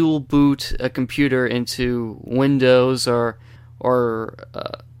can dual boot a computer into Windows or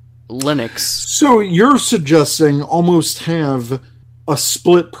Linux. So you're suggesting almost have a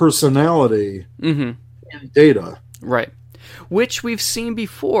split personality in Data. Right. Which we've seen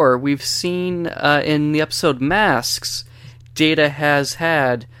before. We've seen in the episode Masks, Data has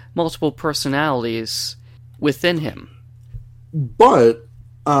had multiple personalities within him. But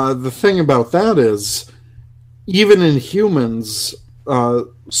the thing about that is, even in humans,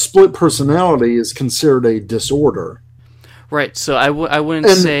 split personality is considered a disorder. Right, so I wouldn't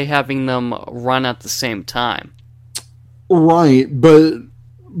say having them run at the same time. Right, but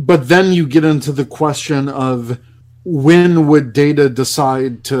but then you get into the question of when would Data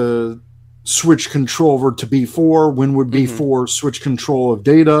decide to switch control over to B4? When would B4 switch control of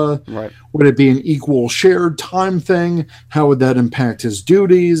Data? Right. Would it be an equal shared time thing? How would that impact his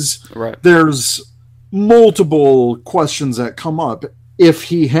duties? Right. There's multiple questions that come up. If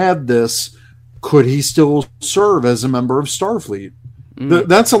he had this, could he still serve as a member of Starfleet?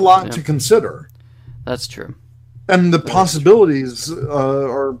 That's a lot to consider. That's true. And the possibilities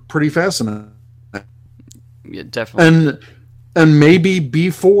are pretty fascinating. Yeah, definitely. And maybe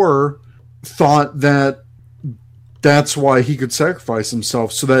B4 thought that that's why he could sacrifice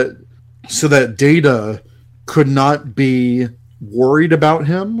himself, so that Data could not be worried about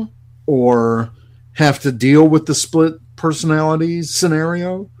him or have to deal with the split personality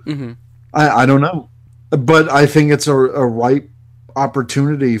scenario. I don't know, but I think it's a ripe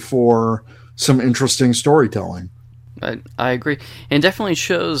opportunity for some interesting storytelling. I agree. And definitely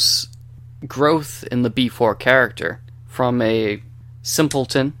shows growth in the B4 character from a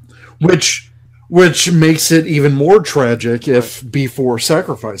simpleton, which makes it even more tragic if B4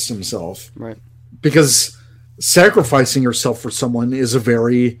 sacrificed himself. Right. Because sacrificing yourself for someone is a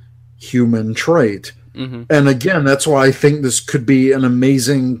very human trait. And again, that's why I think this could be an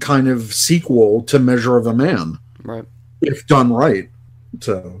amazing kind of sequel to Measure of a Man. Right. If done right.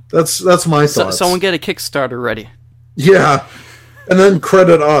 So that's my thoughts. Someone get a Kickstarter ready. Yeah. And then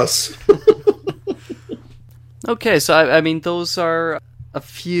credit us. Okay, so I mean, those are a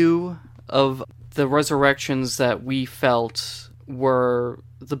few of the resurrections that we felt were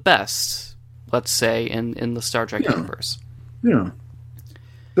the best, let's say, in the Star Trek universe. Yeah.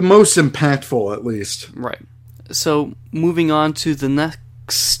 The most impactful, at least. Right. So, moving on to the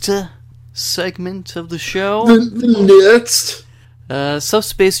next segment of the show. The next.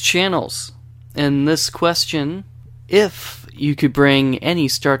 Subspace channels. And this question, if you could bring any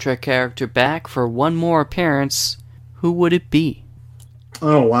Star Trek character back for one more appearance, who would it be?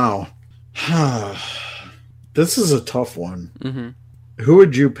 Oh, wow. This is a tough one. Who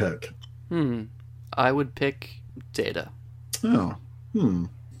would you pick? I would pick Data. Oh.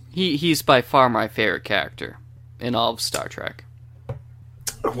 He's by far my favorite character in all of Star Trek.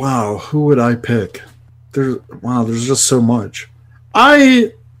 Wow, who would I pick? There's just so much.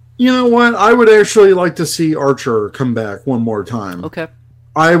 You know what? I would actually like to see Archer come back one more time. Okay.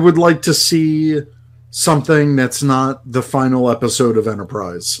 I would like to see something that's not the final episode of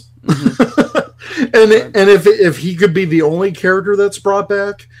Enterprise. and if he could be the only character that's brought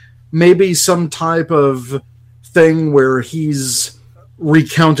back, maybe some type of thing where he's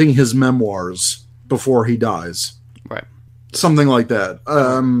recounting his memoirs before he dies. Right. Something like that.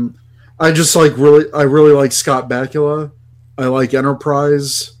 I really like Scott Bakula. I like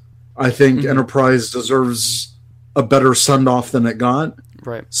Enterprise. I think Enterprise deserves a better send-off than it got.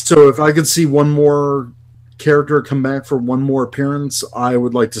 Right. So if I could see one more character come back for one more appearance, I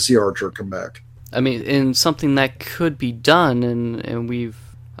would like to see Archer come back. I mean, in something that could be done, and we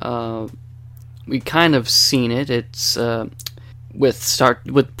kind of seen it. It's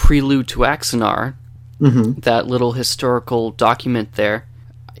with Prelude to Axanar, that little historical document there.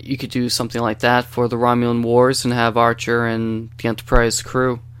 You could do something like that for the Romulan Wars and have Archer and the Enterprise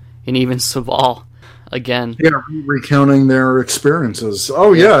crew, and even Saval again. Yeah, recounting their experiences.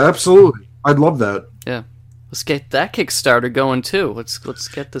 Oh yeah, absolutely. I'd love that. Yeah, let's get that Kickstarter going too. Let's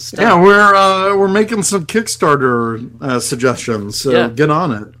get this done. Yeah, we're making some Kickstarter suggestions. So get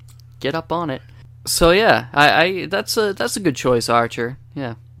on it. Get up on it. So yeah, I that's a good choice, Archer.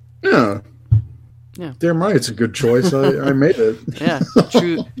 Yeah. Yeah. Damn right, it's a good choice. I made it. Yeah,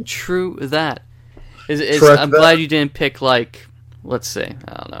 true that. I'm glad you didn't pick, like, let's say,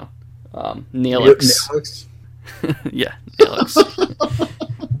 I don't know, Neelix. Yeah, Neelix.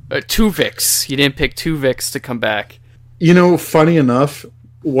 Tuvix. You didn't pick Tuvix to come back. You know, funny enough,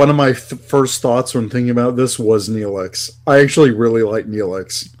 one of my first thoughts when thinking about this was Neelix. I actually really like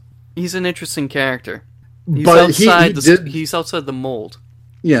Neelix. He's an interesting character. He's but he's outside the mold.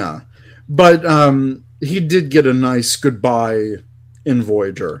 Yeah. But he did get a nice goodbye in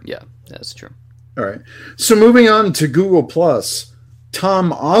Voyager. Yeah, that's true. All right. So moving on to Google Plus,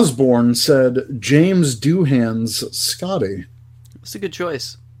 Tom Osborne said James Doohan's Scotty. It's a good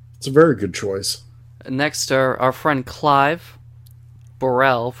choice. It's a very good choice. Next, our friend Clive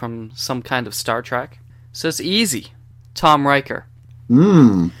Burrell from Some Kind of Star Trek says easy. Tom Riker.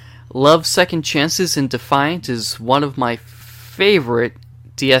 Love Second Chances and Defiant is one of my favorite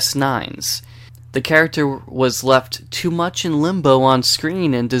DS9s. The character was left too much in limbo on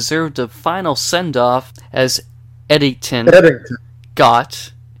screen and deserved a final send-off as Eddington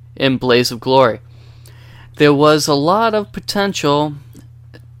got in Blaze of Glory. There was a lot of potential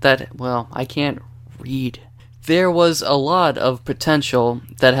that, well, I can't read. There was a lot of potential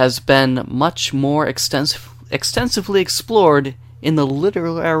that has been much more extensively explored in the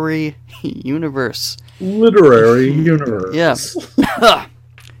literary universe. Literary universe. Yeah.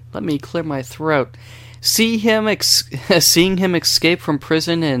 Let me clear my throat. Seeing him escape from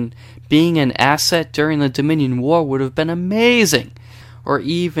prison and being an asset during the Dominion War would have been amazing. Or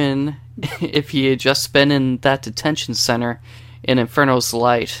even if he had just been in that detention center in Inferno's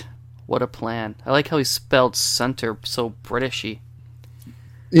Light. What a plan. I like how he spelled center so Britishy.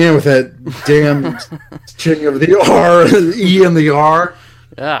 Yeah, with that damn ching of the R, E and the R.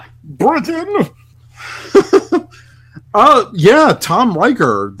 Yeah. Britain! Yeah, Tom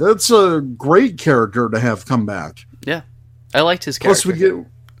Riker. That's a great character to have come back. Yeah. I liked his character. Plus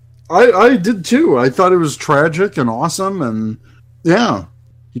I did too. I thought it was tragic and awesome, and yeah,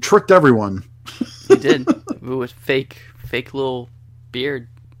 he tricked everyone. He did. With fake little beard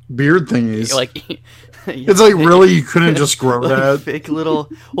thingies. Like, it's like, really, you couldn't just grow like that? Fake little.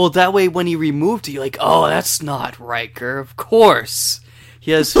 Well, that way when he removed it, you're like, oh, that's not Riker. Of course,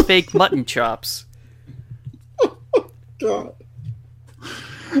 he has fake mutton chops. God.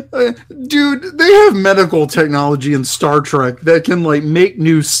 Dude, they have medical technology in Star Trek that can, like, make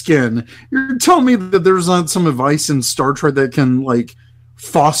new skin. You're telling me that there's not some advice in Star Trek that can, like,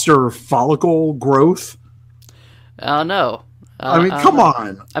 foster follicle growth? I don't know. I mean, come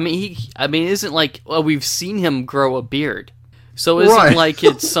on. I mean, it isn't like, well, we've seen him grow a beard, so it isn't like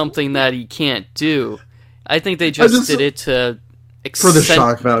it's something that he can't do. I think they just did it to for the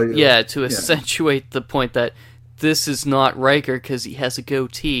shock value. Yeah, to accentuate the point that this is not Riker because he has a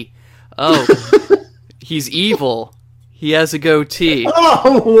goatee. Oh, he's evil. He has a goatee.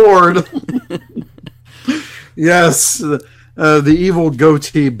 Oh, Lord. Yes, the evil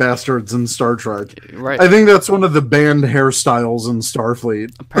goatee bastards in Star Trek. Right. I think that's one of the banned hairstyles in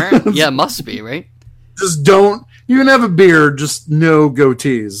Starfleet. Apparently, yeah, it must be, right? Just don't. You can have a beard, just no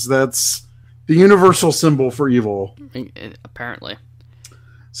goatees. That's the universal symbol for evil. Apparently.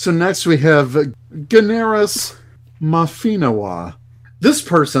 So next we have Ganeris Mafinawa. This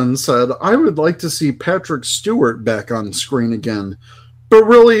person said, I would like to see Patrick Stewart back on screen again, but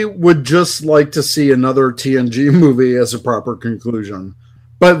really would just like to see another TNG movie as a proper conclusion.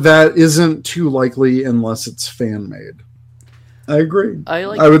 But that isn't too likely unless it's fan-made. I agree. I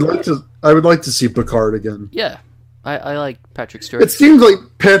would like to see Picard again. Yeah. I like Patrick Stewart. It seems like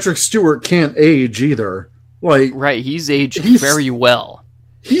Patrick Stewart can't age either. Like, right, he's aged very well.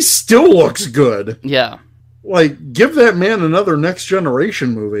 He still looks good. Yeah. Like, give that man another Next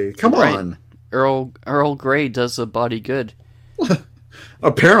Generation movie. Come on. Earl Grey does a body good.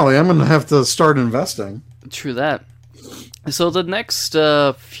 Apparently, I'm going to have to start investing. True that. So the next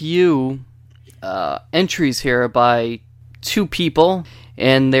few entries here are by two people,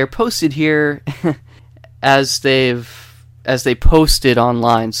 and they're posted here as they posted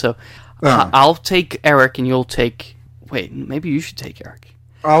online. So I'll take Eric, and you'll take. Wait, maybe you should take Eric.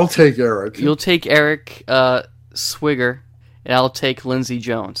 I'll take Eric. You'll take Eric Swigger, and I'll take Lindsay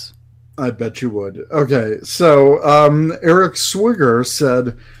Jones. I bet you would. Okay, so Eric Swigger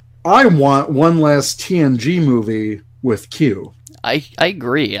said, I want one last TNG movie with Q. I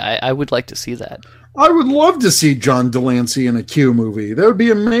agree. I would like to see that. I would love to see John Delancey in a Q movie. That would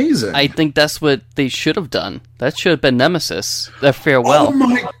be amazing. I think that's what they should have done. That should have been Nemesis. The farewell. Oh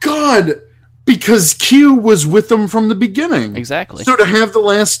my God! Because Q was with them from the beginning. Exactly. So to have the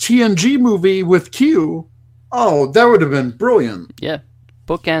last TNG movie with Q, that would have been brilliant. Yeah.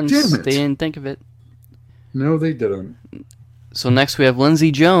 Bookends. Damn it. They didn't think of it. No, they didn't. So next we have Lindsay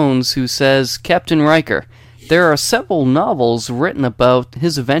Jones, who says, Captain Riker, there are several novels written about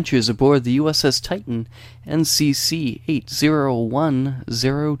his adventures aboard the USS Titan, NCC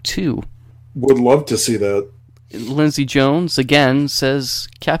 80102. Would love to see that. Lindsay Jones, again, says,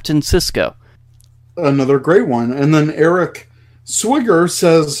 Captain Sisko. Another great one. And then Eric Swigger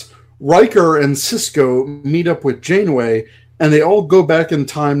says, Riker and Sisko meet up with Janeway, and they all go back in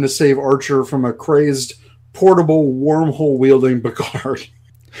time to save Archer from a crazed, portable, wormhole-wielding Picard.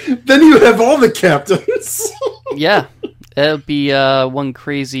 Then you have all the captains. Yeah. That would be one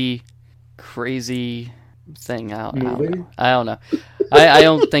crazy thing. I don't know. I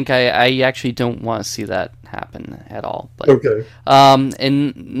don't think I actually don't want to see that happen at all. But, okay.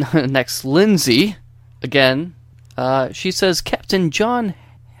 And next, Lindsay, again, she says, Captain John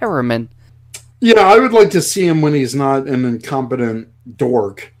Harriman. Yeah, I would like to see him when he's not an incompetent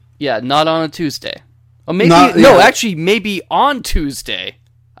dork. Yeah, not on a Tuesday. Or maybe actually, maybe on Tuesday.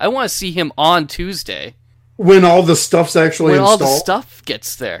 I want to see him on Tuesday. When all the stuff's actually installed? When all the stuff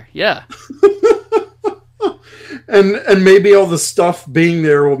gets there, yeah. And maybe all the stuff being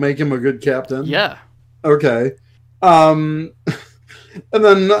there will make him a good captain. Yeah. Okay. And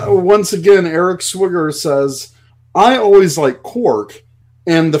then once again, Eric Swigger says, I always like Quark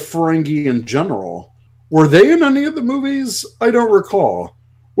and the Ferengi in general. Were they in any of the movies? I don't recall.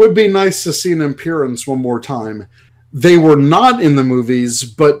 Would be nice to see an appearance one more time. They were not in the movies,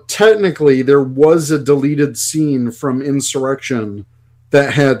 but technically there was a deleted scene from Insurrection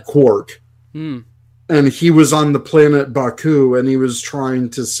that had Quark. And he was on the planet Baku, and he was trying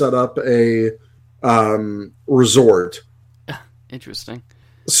to set up a resort. Interesting.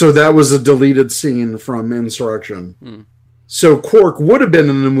 So that was a deleted scene from Insurrection. So Quark would have been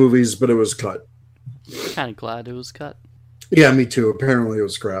in the movies, but it was cut. Kind of glad it was cut. Yeah, me too. Apparently it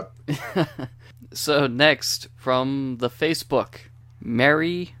was crap. So next, from the Facebook,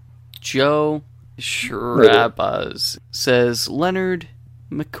 Mary Jo Shrabaz says, Leonard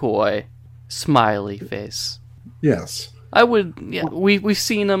McCoy, smiley face. Yes. I would, yeah, we've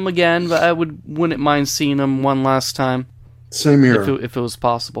seen him again, but I wouldn't mind seeing him one last time. Same here. If it was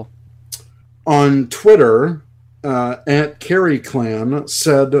possible. On Twitter, at Carrie Clan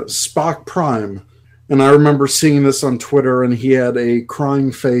said Spock Prime. And I remember seeing this on Twitter, and he had a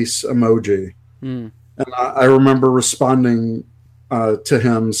crying face emoji. And I remember responding to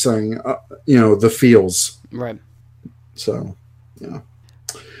him saying, the feels. Right. So, yeah.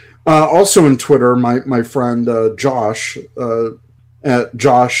 Also in Twitter, my friend Josh, at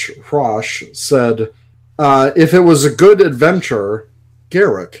Josh Rosh, said, if it was a good adventure,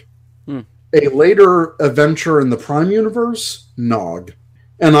 Garrick. A later adventure in the Prime Universe, Nog.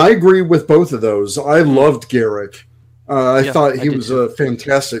 And I agree with both of those. I loved Garrick. I thought he was a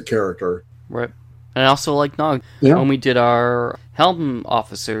fantastic character. Right. And I also like Nog. Yeah. When we did our Helm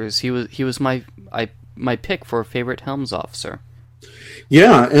officers, he was my pick for a favorite Helms officer.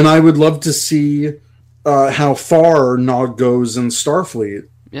 Yeah, and I would love to see how far Nog goes in Starfleet.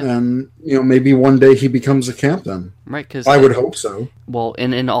 Yeah. And, maybe one day he becomes a captain. Right, because I would hope so. Well,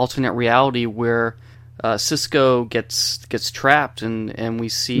 in an alternate reality where Sisko gets trapped, and we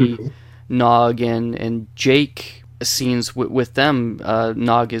see Nog and Jake scenes with them,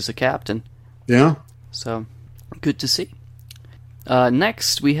 Nog is a captain. Yeah. So, good to see.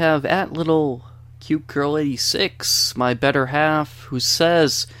 Next, we have at Little Cute Girl 86, my better half, who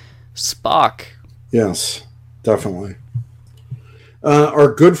says, Spock. Yes, definitely.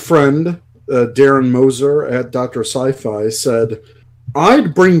 Our good friend, Darren Moser at Dr. Sci-Fi said,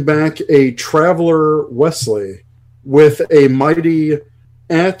 I'd bring back a Traveler Wesley with a mighty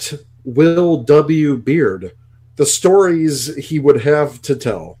at Will W. Beard. The stories he would have to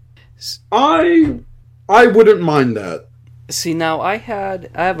tell. I wouldn't mind that. See, now I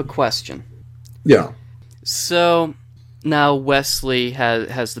have a question. Yeah. So, now Wesley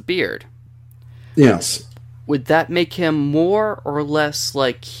has the beard. Yes. Would that make him more or less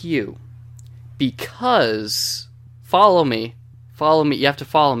like Hugh? Because, follow me, you have to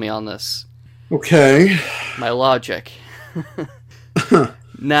follow me on this. Okay. My logic.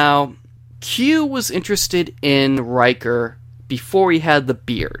 Now, Q was interested in Riker before he had the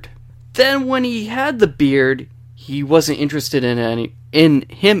beard. Then when he had the beard, he wasn't interested in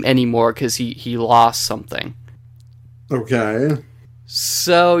him anymore because he lost something. Okay.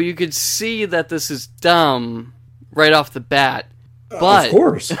 So you could see that this is dumb right off the bat. But of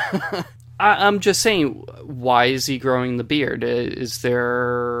course. I'm just saying, why is he growing the beard? Is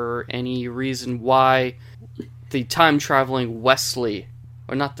there any reason why the time-traveling Wesley,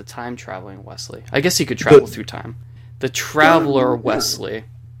 or not the time-traveling Wesley, I guess he could travel through time, the Traveler Wesley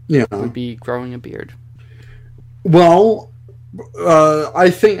would be growing a beard? Well, I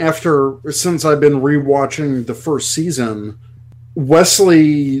think since I've been rewatching the first season,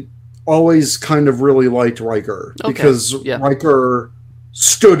 Wesley always kind of really liked Riker because Riker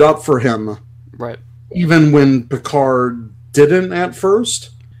stood up for him, right? Even when Picard didn't at first,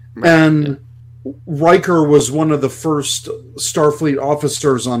 right. And Riker was one of the first Starfleet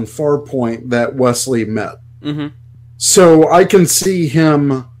officers on Farpoint that Wesley met. Mm-hmm. So I can see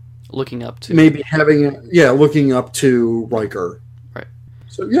him looking up to looking up to Riker, right?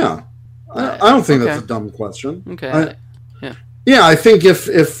 So I don't think that's a dumb question. Okay, I think if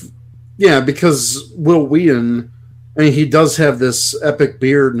because Will Wheaton, I mean, he does have this epic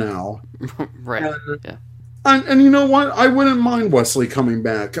beard now. Right. And you know what? I wouldn't mind Wesley coming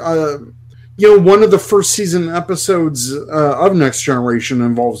back. One of the first season episodes of Next Generation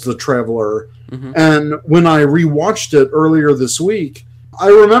involves the Traveler. Mm-hmm. And when I rewatched it earlier this week, I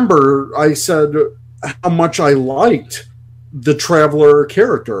remember I said how much I liked the Traveler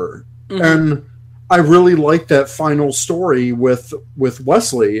character. Mm-hmm. And I really liked that final story with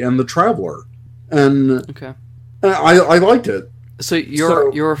Wesley and the Traveler. And I liked it. So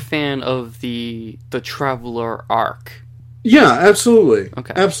you're a fan of the Traveler arc? Yeah, absolutely.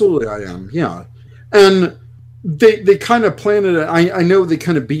 Okay. Absolutely I am, yeah. And they kind of planted it. I know they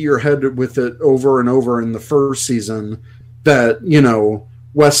kind of beat your head with it over and over in the first season that,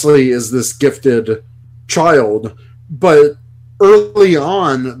 Wesley is this gifted child. But early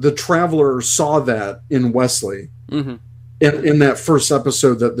on, the Traveler saw that in Wesley. Mm-hmm. In that first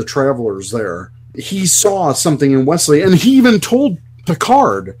episode that the Traveler's there. He saw something in Wesley, and he even told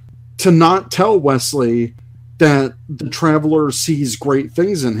Picard to not tell Wesley that the Traveler sees great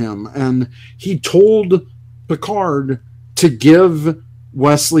things in him. And he told Picard to give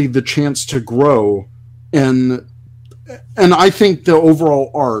Wesley the chance to grow. And I think the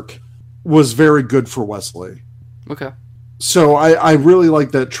overall arc was very good for Wesley. Okay. So I really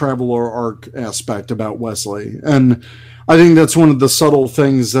like that Traveler arc aspect about Wesley. And I think that's one of the subtle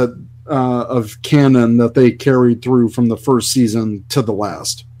things that of canon that they carried through from the first season to the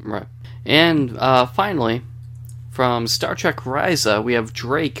last. Right. And finally, from Star Trek Risa, we have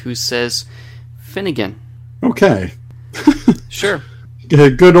Drake who says, Finnegan. Okay. Sure.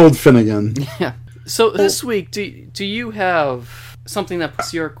 Good old Finnegan. Yeah. So this week, do you have something that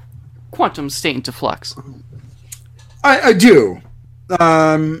puts your quantum state into flux? I do.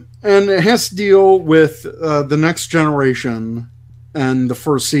 And it has to deal with the Next Generation and the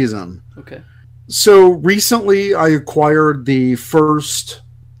first season. Okay. So recently I acquired the first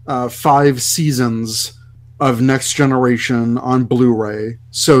 5 seasons of Next Generation on Blu-ray.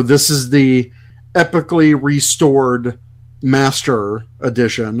 So this is the epically restored Master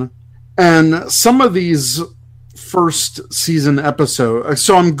Edition. And some of these first season episodes,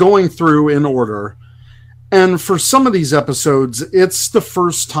 so I'm going through in order. And for some of these episodes, it's the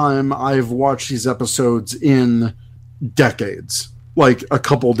first time I've watched these episodes in decades. Like a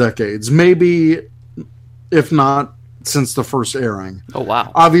couple decades. Maybe, if not, since the first airing. Oh,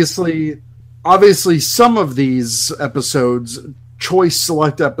 wow. Obviously, some of these episodes, choice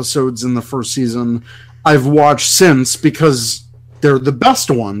select episodes in the first season, I've watched since because they're the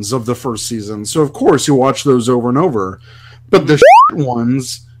best ones of the first season. So, of course, you watch those over and over. But the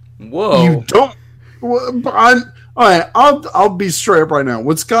ones, whoa, you don't. All right, I'll be straight up right now.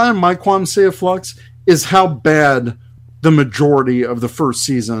 What's gotten my quantum state of flux is how bad the majority of the first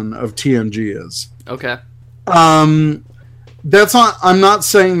season of TNG is. Okay. That's not. I'm not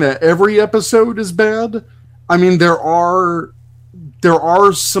saying that every episode is bad. I mean, there are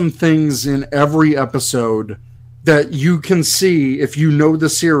some things in every episode that you can see if you know the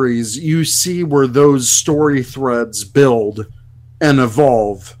series. You see where those story threads build and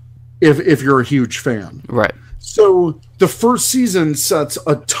evolve. If you're a huge fan, right? So the first season sets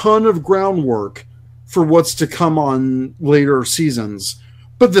a ton of groundwork for what's to come on later seasons.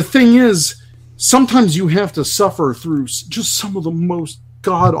 But the thing is, sometimes you have to suffer through just some of the most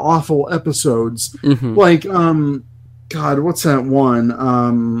god-awful episodes. Mm-hmm. Like, God, what's that one?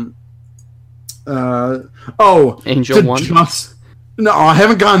 Angel One? No, I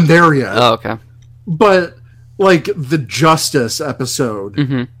haven't gotten there yet. Oh, okay. But, like, the Justice episode,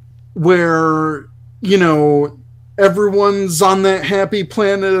 mm-hmm. where, everyone's on that happy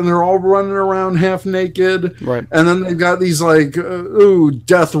planet and they're all running around half naked. Right. And then they've got these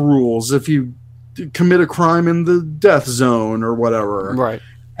death rules if you commit a crime in the death zone or whatever. Right.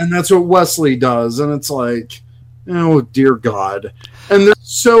 And that's what Wesley does. And it's like, oh, dear God. And they're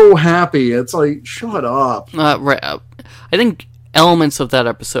so happy. It's like, shut up. Right. I think elements of that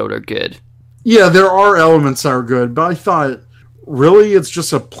episode are good. Yeah, there are elements that are good. But I thought, really, it's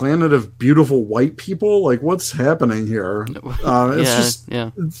just a planet of beautiful white people? Like, what's happening here? It's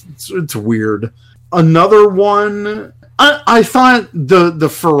weird. Another one, I thought the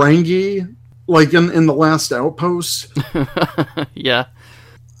Ferengi, like in the last Outpost. Yeah.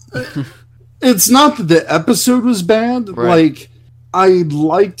 It's not that the episode was bad. Right. Like, I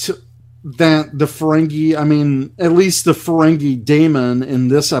liked that the Ferengi, I mean, at least the Ferengi Damon in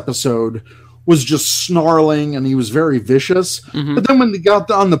this episode was just snarling and he was very vicious. Mm-hmm. But then when they got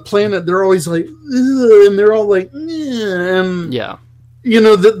on the planet, they're always like, and they're all like, and yeah,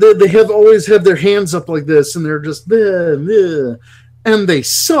 they have always had their hands up like this, and they're just, and they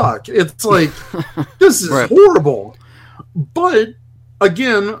suck. It's like, this is right. horrible. But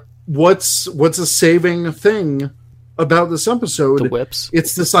again, what's a saving thing about this episode? The whips.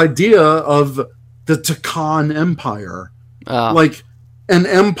 It's this idea of the Takan Empire, like an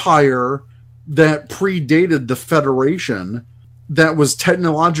empire that predated the Federation, that was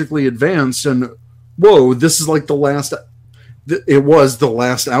technologically advanced, and whoa, this is like it was the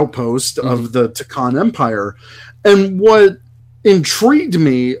last outpost of the Takan Empire. And what intrigued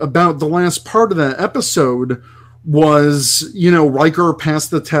me about the last part of that episode was, Riker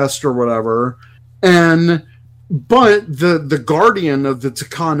passed the test or whatever, but the guardian of the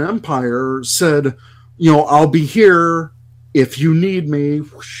Takan Empire said, I'll be here if you need me.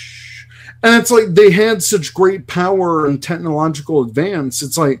 And it's like they had such great power and technological advance.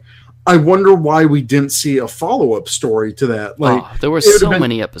 It's like, I wonder why we didn't see a follow-up story to that. There were so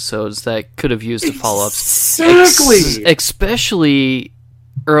many episodes that could have used the follow-ups. Exactly. Especially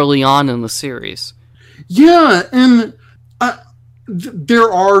early on in the series. Yeah, and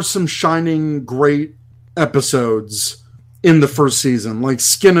there are some shining great episodes in the first season, like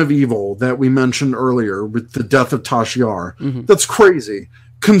Skin of Evil that we mentioned earlier with the death of Tasha Yar. Mm-hmm. That's crazy.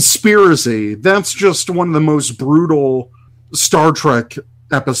 Conspiracy, that's just one of the most brutal Star Trek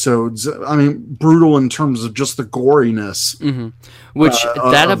episodes. I mean, brutal in terms of just the goriness. Mm-hmm. Which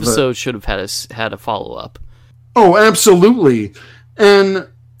that episode should have had a follow-up. Oh, absolutely. And,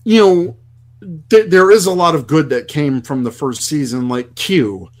 there is a lot of good that came from the first season, like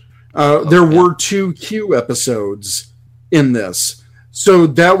Q. There were 2 Q episodes in this. So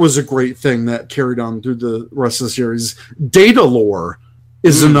that was a great thing that carried on through the rest of the series. Data Lore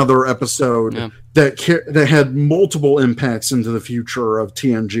is another episode that had multiple impacts into the future of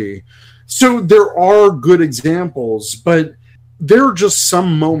TNG. So there are good examples, but there are just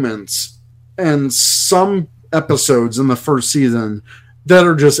some moments and some episodes in the first season that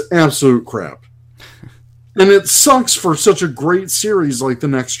are just absolute crap. And it sucks for such a great series like The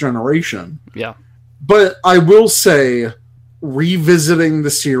Next Generation. Yeah. But I will say, revisiting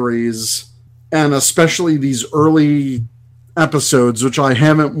the series, and especially these early episodes, which I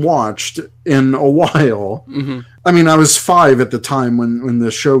haven't watched in a while. Mm-hmm. I mean, I was 5 at the time when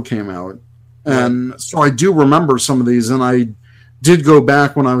the show came out. And so I do remember some of these, and I did go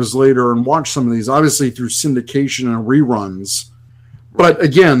back when I was later and watch some of these, obviously through syndication and reruns. But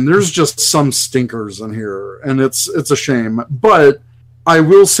again, there's just some stinkers in here, and it's a shame. But I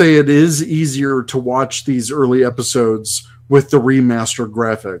will say it is easier to watch these early episodes with the remastered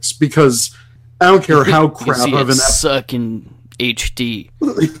graphics, because I don't care how crap of an suck in HD.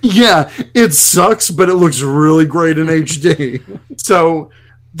 Yeah, it sucks, but it looks really great in HD. So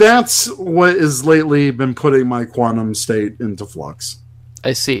that's what has lately been putting my Quantum State into flux.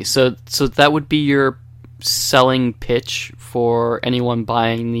 I see. So that would be your selling pitch for anyone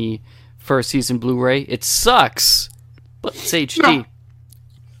buying the first season Blu-ray. It sucks, but it's HD. No.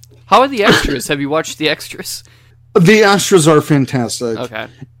 How are the extras? Have you watched the extras? The extras are fantastic. Okay.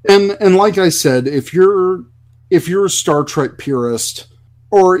 And like I said, if you're a Star Trek purist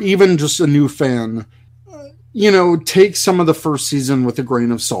or even just a new fan, take some of the first season with a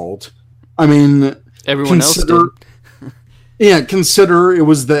grain of salt. I mean, everyone else did. Yeah, consider it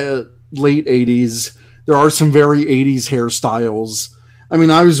was the late 80s. There are some very 80s hairstyles. I mean,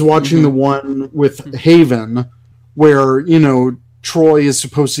 I was watching the one with Haven where, Troy is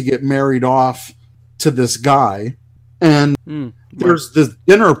supposed to get married off to this guy. And there's this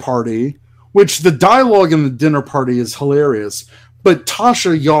dinner party, which the dialogue in the dinner party is hilarious. But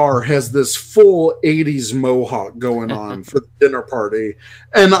Tasha Yar has this full 80s mohawk going on for the dinner party.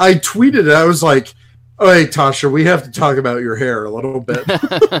 And I tweeted it. I was like, oh, hey, Tasha, we have to talk about your hair a little bit.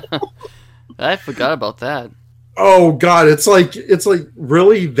 I forgot about that. Oh, God. It's like,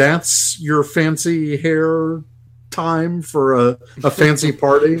 really? That's your fancy hair time for a fancy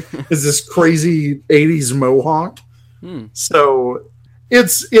party? Is this crazy 80s mohawk? So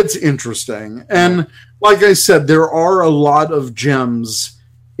it's interesting. And like I said, there are a lot of gems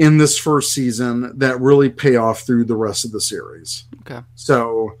in this first season that really pay off through the rest of the series. Okay.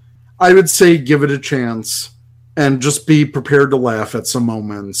 So I would say give it a chance and just be prepared to laugh at some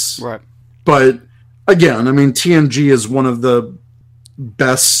moments. Right. But again, I mean, TNG is one of the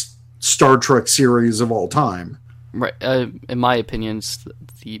best Star Trek series of all time. Right. In my opinion, it's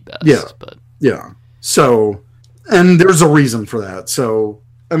the best. Yeah. But yeah. So, and there's a reason for that. So,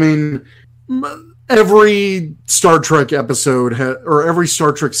 I mean, every Star Trek episode or every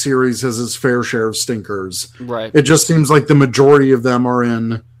Star Trek series has its fair share of stinkers. Right. It just seems like the majority of them are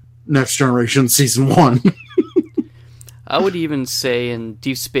in Next Generation Season 1. I would even say in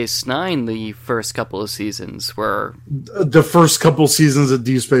Deep Space Nine, the first couple of seasons were... The first couple seasons of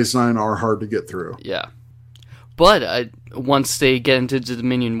Deep Space Nine are hard to get through. Yeah. But once they get into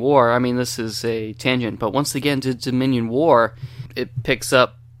Dominion War, I mean, this is a tangent, but once they get into Dominion War, it picks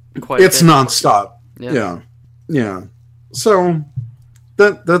up quite a bit. It's nonstop. Yeah. Yeah. So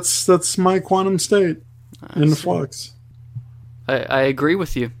that's my Quantum State in the flux. I agree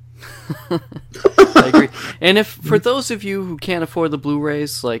with you. I agree. And if for those of you who can't afford the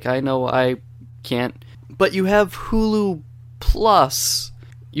Blu-rays, like I know I can't, but you have Hulu Plus,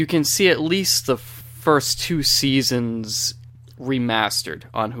 you can see at least the first 2 seasons remastered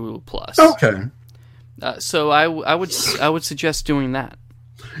on Hulu Plus. Okay. So I would suggest doing that.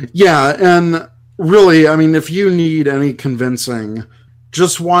 Yeah, and really, I mean, if you need any convincing,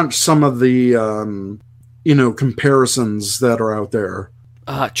 just watch some of the comparisons that are out there.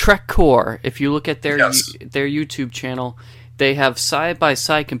 Trek Core, if you look at their Yes. their YouTube channel, they have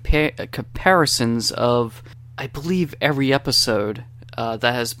side-by-side comparisons of, I believe, every episode that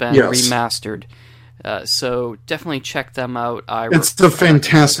has been remastered. So definitely check them out. It's a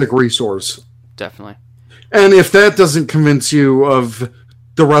fantastic resource. Definitely. And if that doesn't convince you of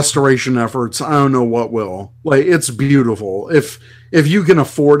the restoration efforts, I don't know what will. Like, it's beautiful. If you can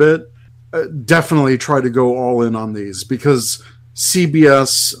afford it, definitely try to go all in on these, because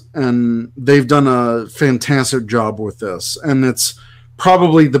CBS, and they've done a fantastic job with this, and it's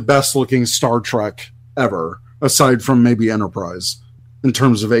probably the best looking Star Trek ever, aside from maybe Enterprise, in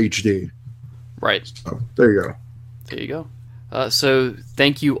terms of HD. Right. So there you go. There you go. So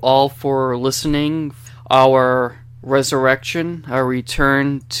thank you all for listening. Our resurrection, our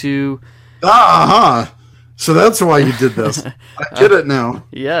return to... Aha! So that's why you did this. I get it now.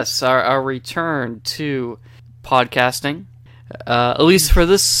 Yes, our return to podcasting. At least for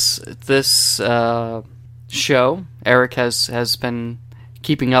this show, Eric has been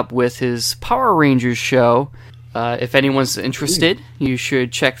keeping up with his Power Rangers show. If anyone's interested, you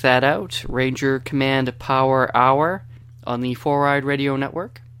should check that out. Ranger Command Power Hour on the Four Eyed Radio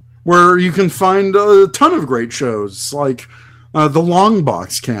Network, where you can find a ton of great shows like the Long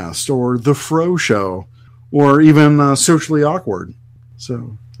Box Cast or the Fro Show, or even Socially Awkward.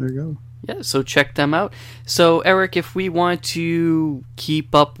 So there you go. Yeah, so check them out. So Eric, if we want to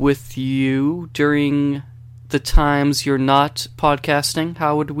keep up with you during the times you're not podcasting,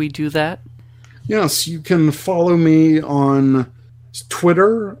 how would we do that? Yes, you can follow me on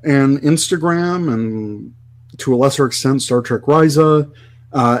Twitter and Instagram, and to a lesser extent, Star Trek Ryza,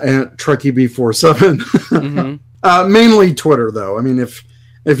 at TrekkyB47. Mm-hmm. Mainly Twitter, though. I mean, if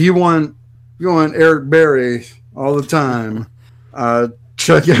you want Eric Berry all the time,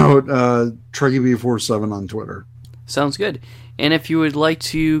 check out TrekkyB47 on Twitter. Sounds good. And if you would like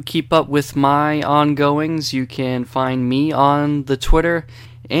to keep up with my ongoings, you can find me on the Twitter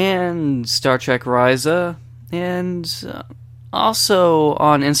and Star Trek Ryza, and also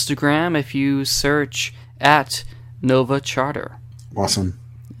on Instagram if you search at Nova Charter. Awesome.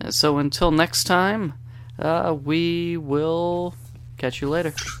 So until next time, we will catch you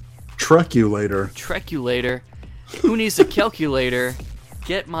later. Trek you later. Trek you later. Who needs a calculator?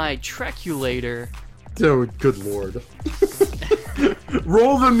 Get my Trekulator. Oh, good lord.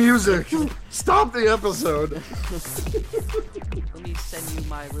 Roll the music. Stop the episode. Let me send you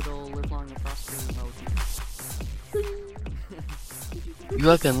my little live long and prosper emoji. You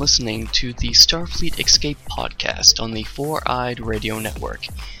have been listening to the Starfleet Escape podcast on the Four Eyed Radio Network,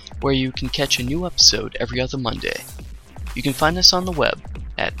 where you can catch a new episode every other Monday. You can find us on the web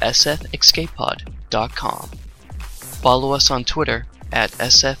at sfescapepod.com. Follow us on Twitter at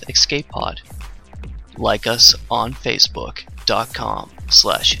sfescapepod. Like us on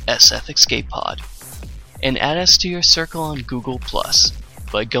Facebook.com/sfescapepod. And add us to your circle on Google Plus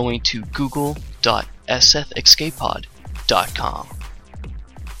by going to google.sfescapepod.com.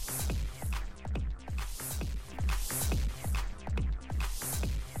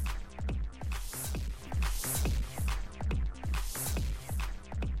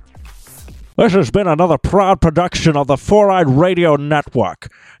 This has been another proud production of the Four Eyed Radio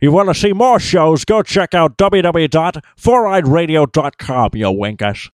Network. You want to see more shows, go check out www.foureyedradio.com, you winkers.